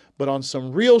material. But on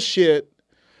some real shit,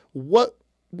 what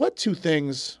one or two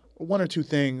things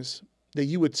that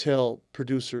you would tell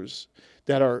producers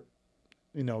that are,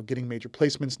 getting major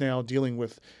placements now, dealing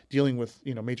with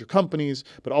major companies,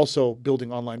 but also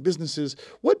building online businesses?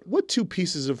 What 2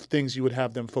 pieces of things you would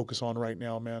have them focus on right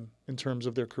now, man, in terms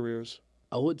of their careers?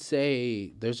 I would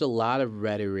say there's a lot of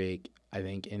rhetoric, I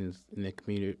think, in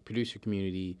the producer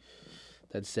community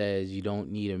that says you don't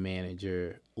need a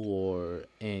manager,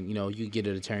 and you get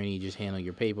an attorney, just handle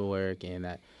your paperwork, and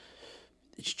that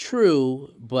it's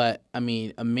true. But I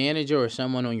mean, a manager or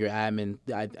someone on your admin,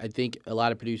 I think a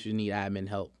lot of producers need admin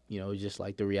help. Just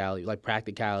like the reality, like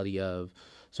practicality of.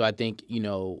 So I think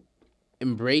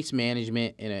embrace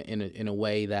management in a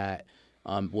way that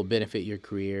will benefit your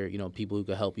career. People who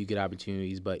can help you get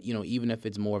opportunities. But even if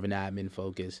it's more of an admin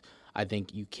focus, I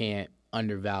think you can't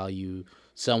undervalue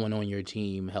someone on your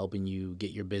team helping you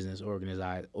get your business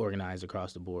organized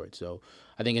across the board. So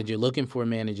I think as you're looking for a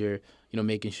manager,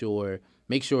 make sure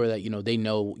that they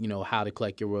know how to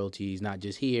collect your royalties, not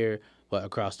just here but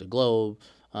across the globe.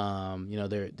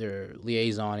 Their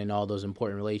liaison in all those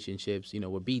important relationships,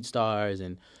 with BeatStars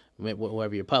and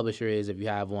whoever your publisher is, if you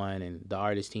have one, and the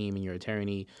artist team and your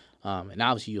attorney. And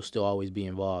obviously you'll still always be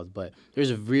involved, but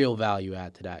there's a real value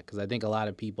add to that, because I think a lot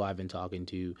of people I've been talking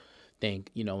to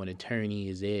think, an attorney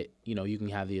is it. You can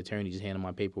have the attorney just handle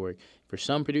my paperwork. For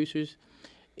some producers,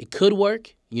 it could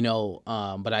work,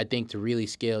 but I think to really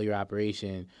scale your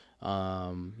operation,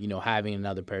 having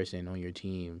another person on your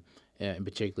team, and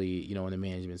particularly, on the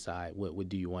management side, would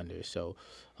do you wonders. So,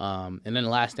 and then the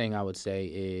last thing I would say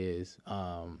is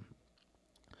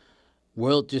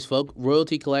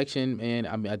royalty collection, man.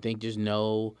 I mean, I think just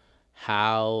know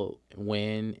how,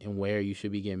 when, and where you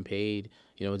should be getting paid.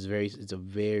 You know, it's a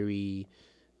very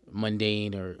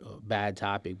mundane or bad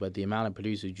topic, but the amount of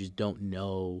producers just don't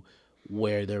know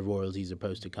where their royalties are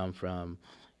supposed to come from.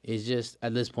 It's just,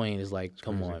 at this point, it's like,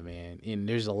 come on, man. And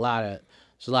there's a lot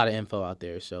of info out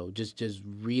there. So just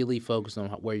really focus on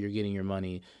where you're getting your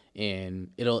money, and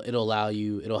it'll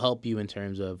help you in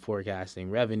terms of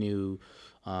forecasting revenue.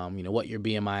 You know, what your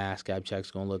BMI ASCAP check's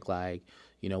gonna look like.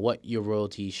 You know, what your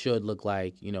royalties should look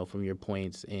like. You know, from your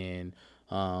points, and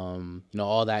you know,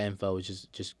 all that info is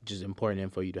just important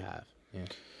info you to have. Yeah.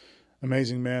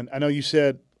 Amazing, man. I know you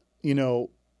said, you know,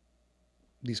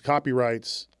 these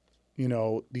copyrights, you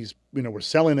know, we're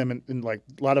selling them, and like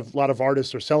a lot of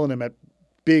artists are selling them at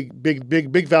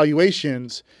big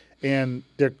valuations, and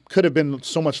there could have been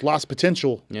so much lost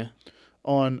potential. Yeah.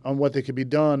 On what they could be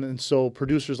done. And so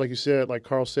producers, like you said, like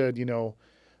Karl said, you know,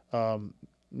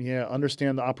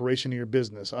 understand the operation of your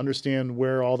business, understand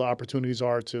where all the opportunities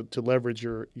are to leverage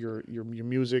your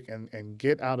music, and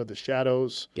get out of the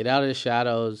shadows. Get out of the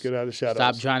shadows. Get out of the shadows.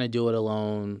 Stop trying to do it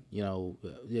alone. You know,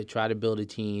 try to build a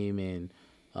team, and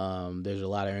there's a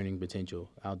lot of earning potential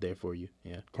out there for you.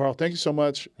 Yeah. Karl, thank you so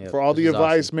much for all the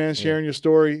advice, awesome. Man, sharing your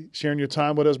story, sharing your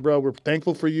time with us, bro. We're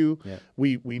thankful for you. Yeah.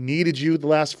 We needed you the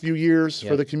last few years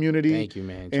for the community. Thank you,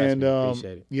 man. Trust me,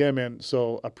 appreciate it. Yeah, man.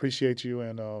 So I appreciate you,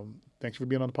 and thanks for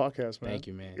being on the podcast, man. Thank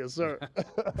you, man. Yes, sir.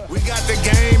 We got the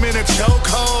game in a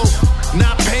chokehold.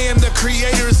 Not paying the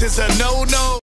creators is a no-no.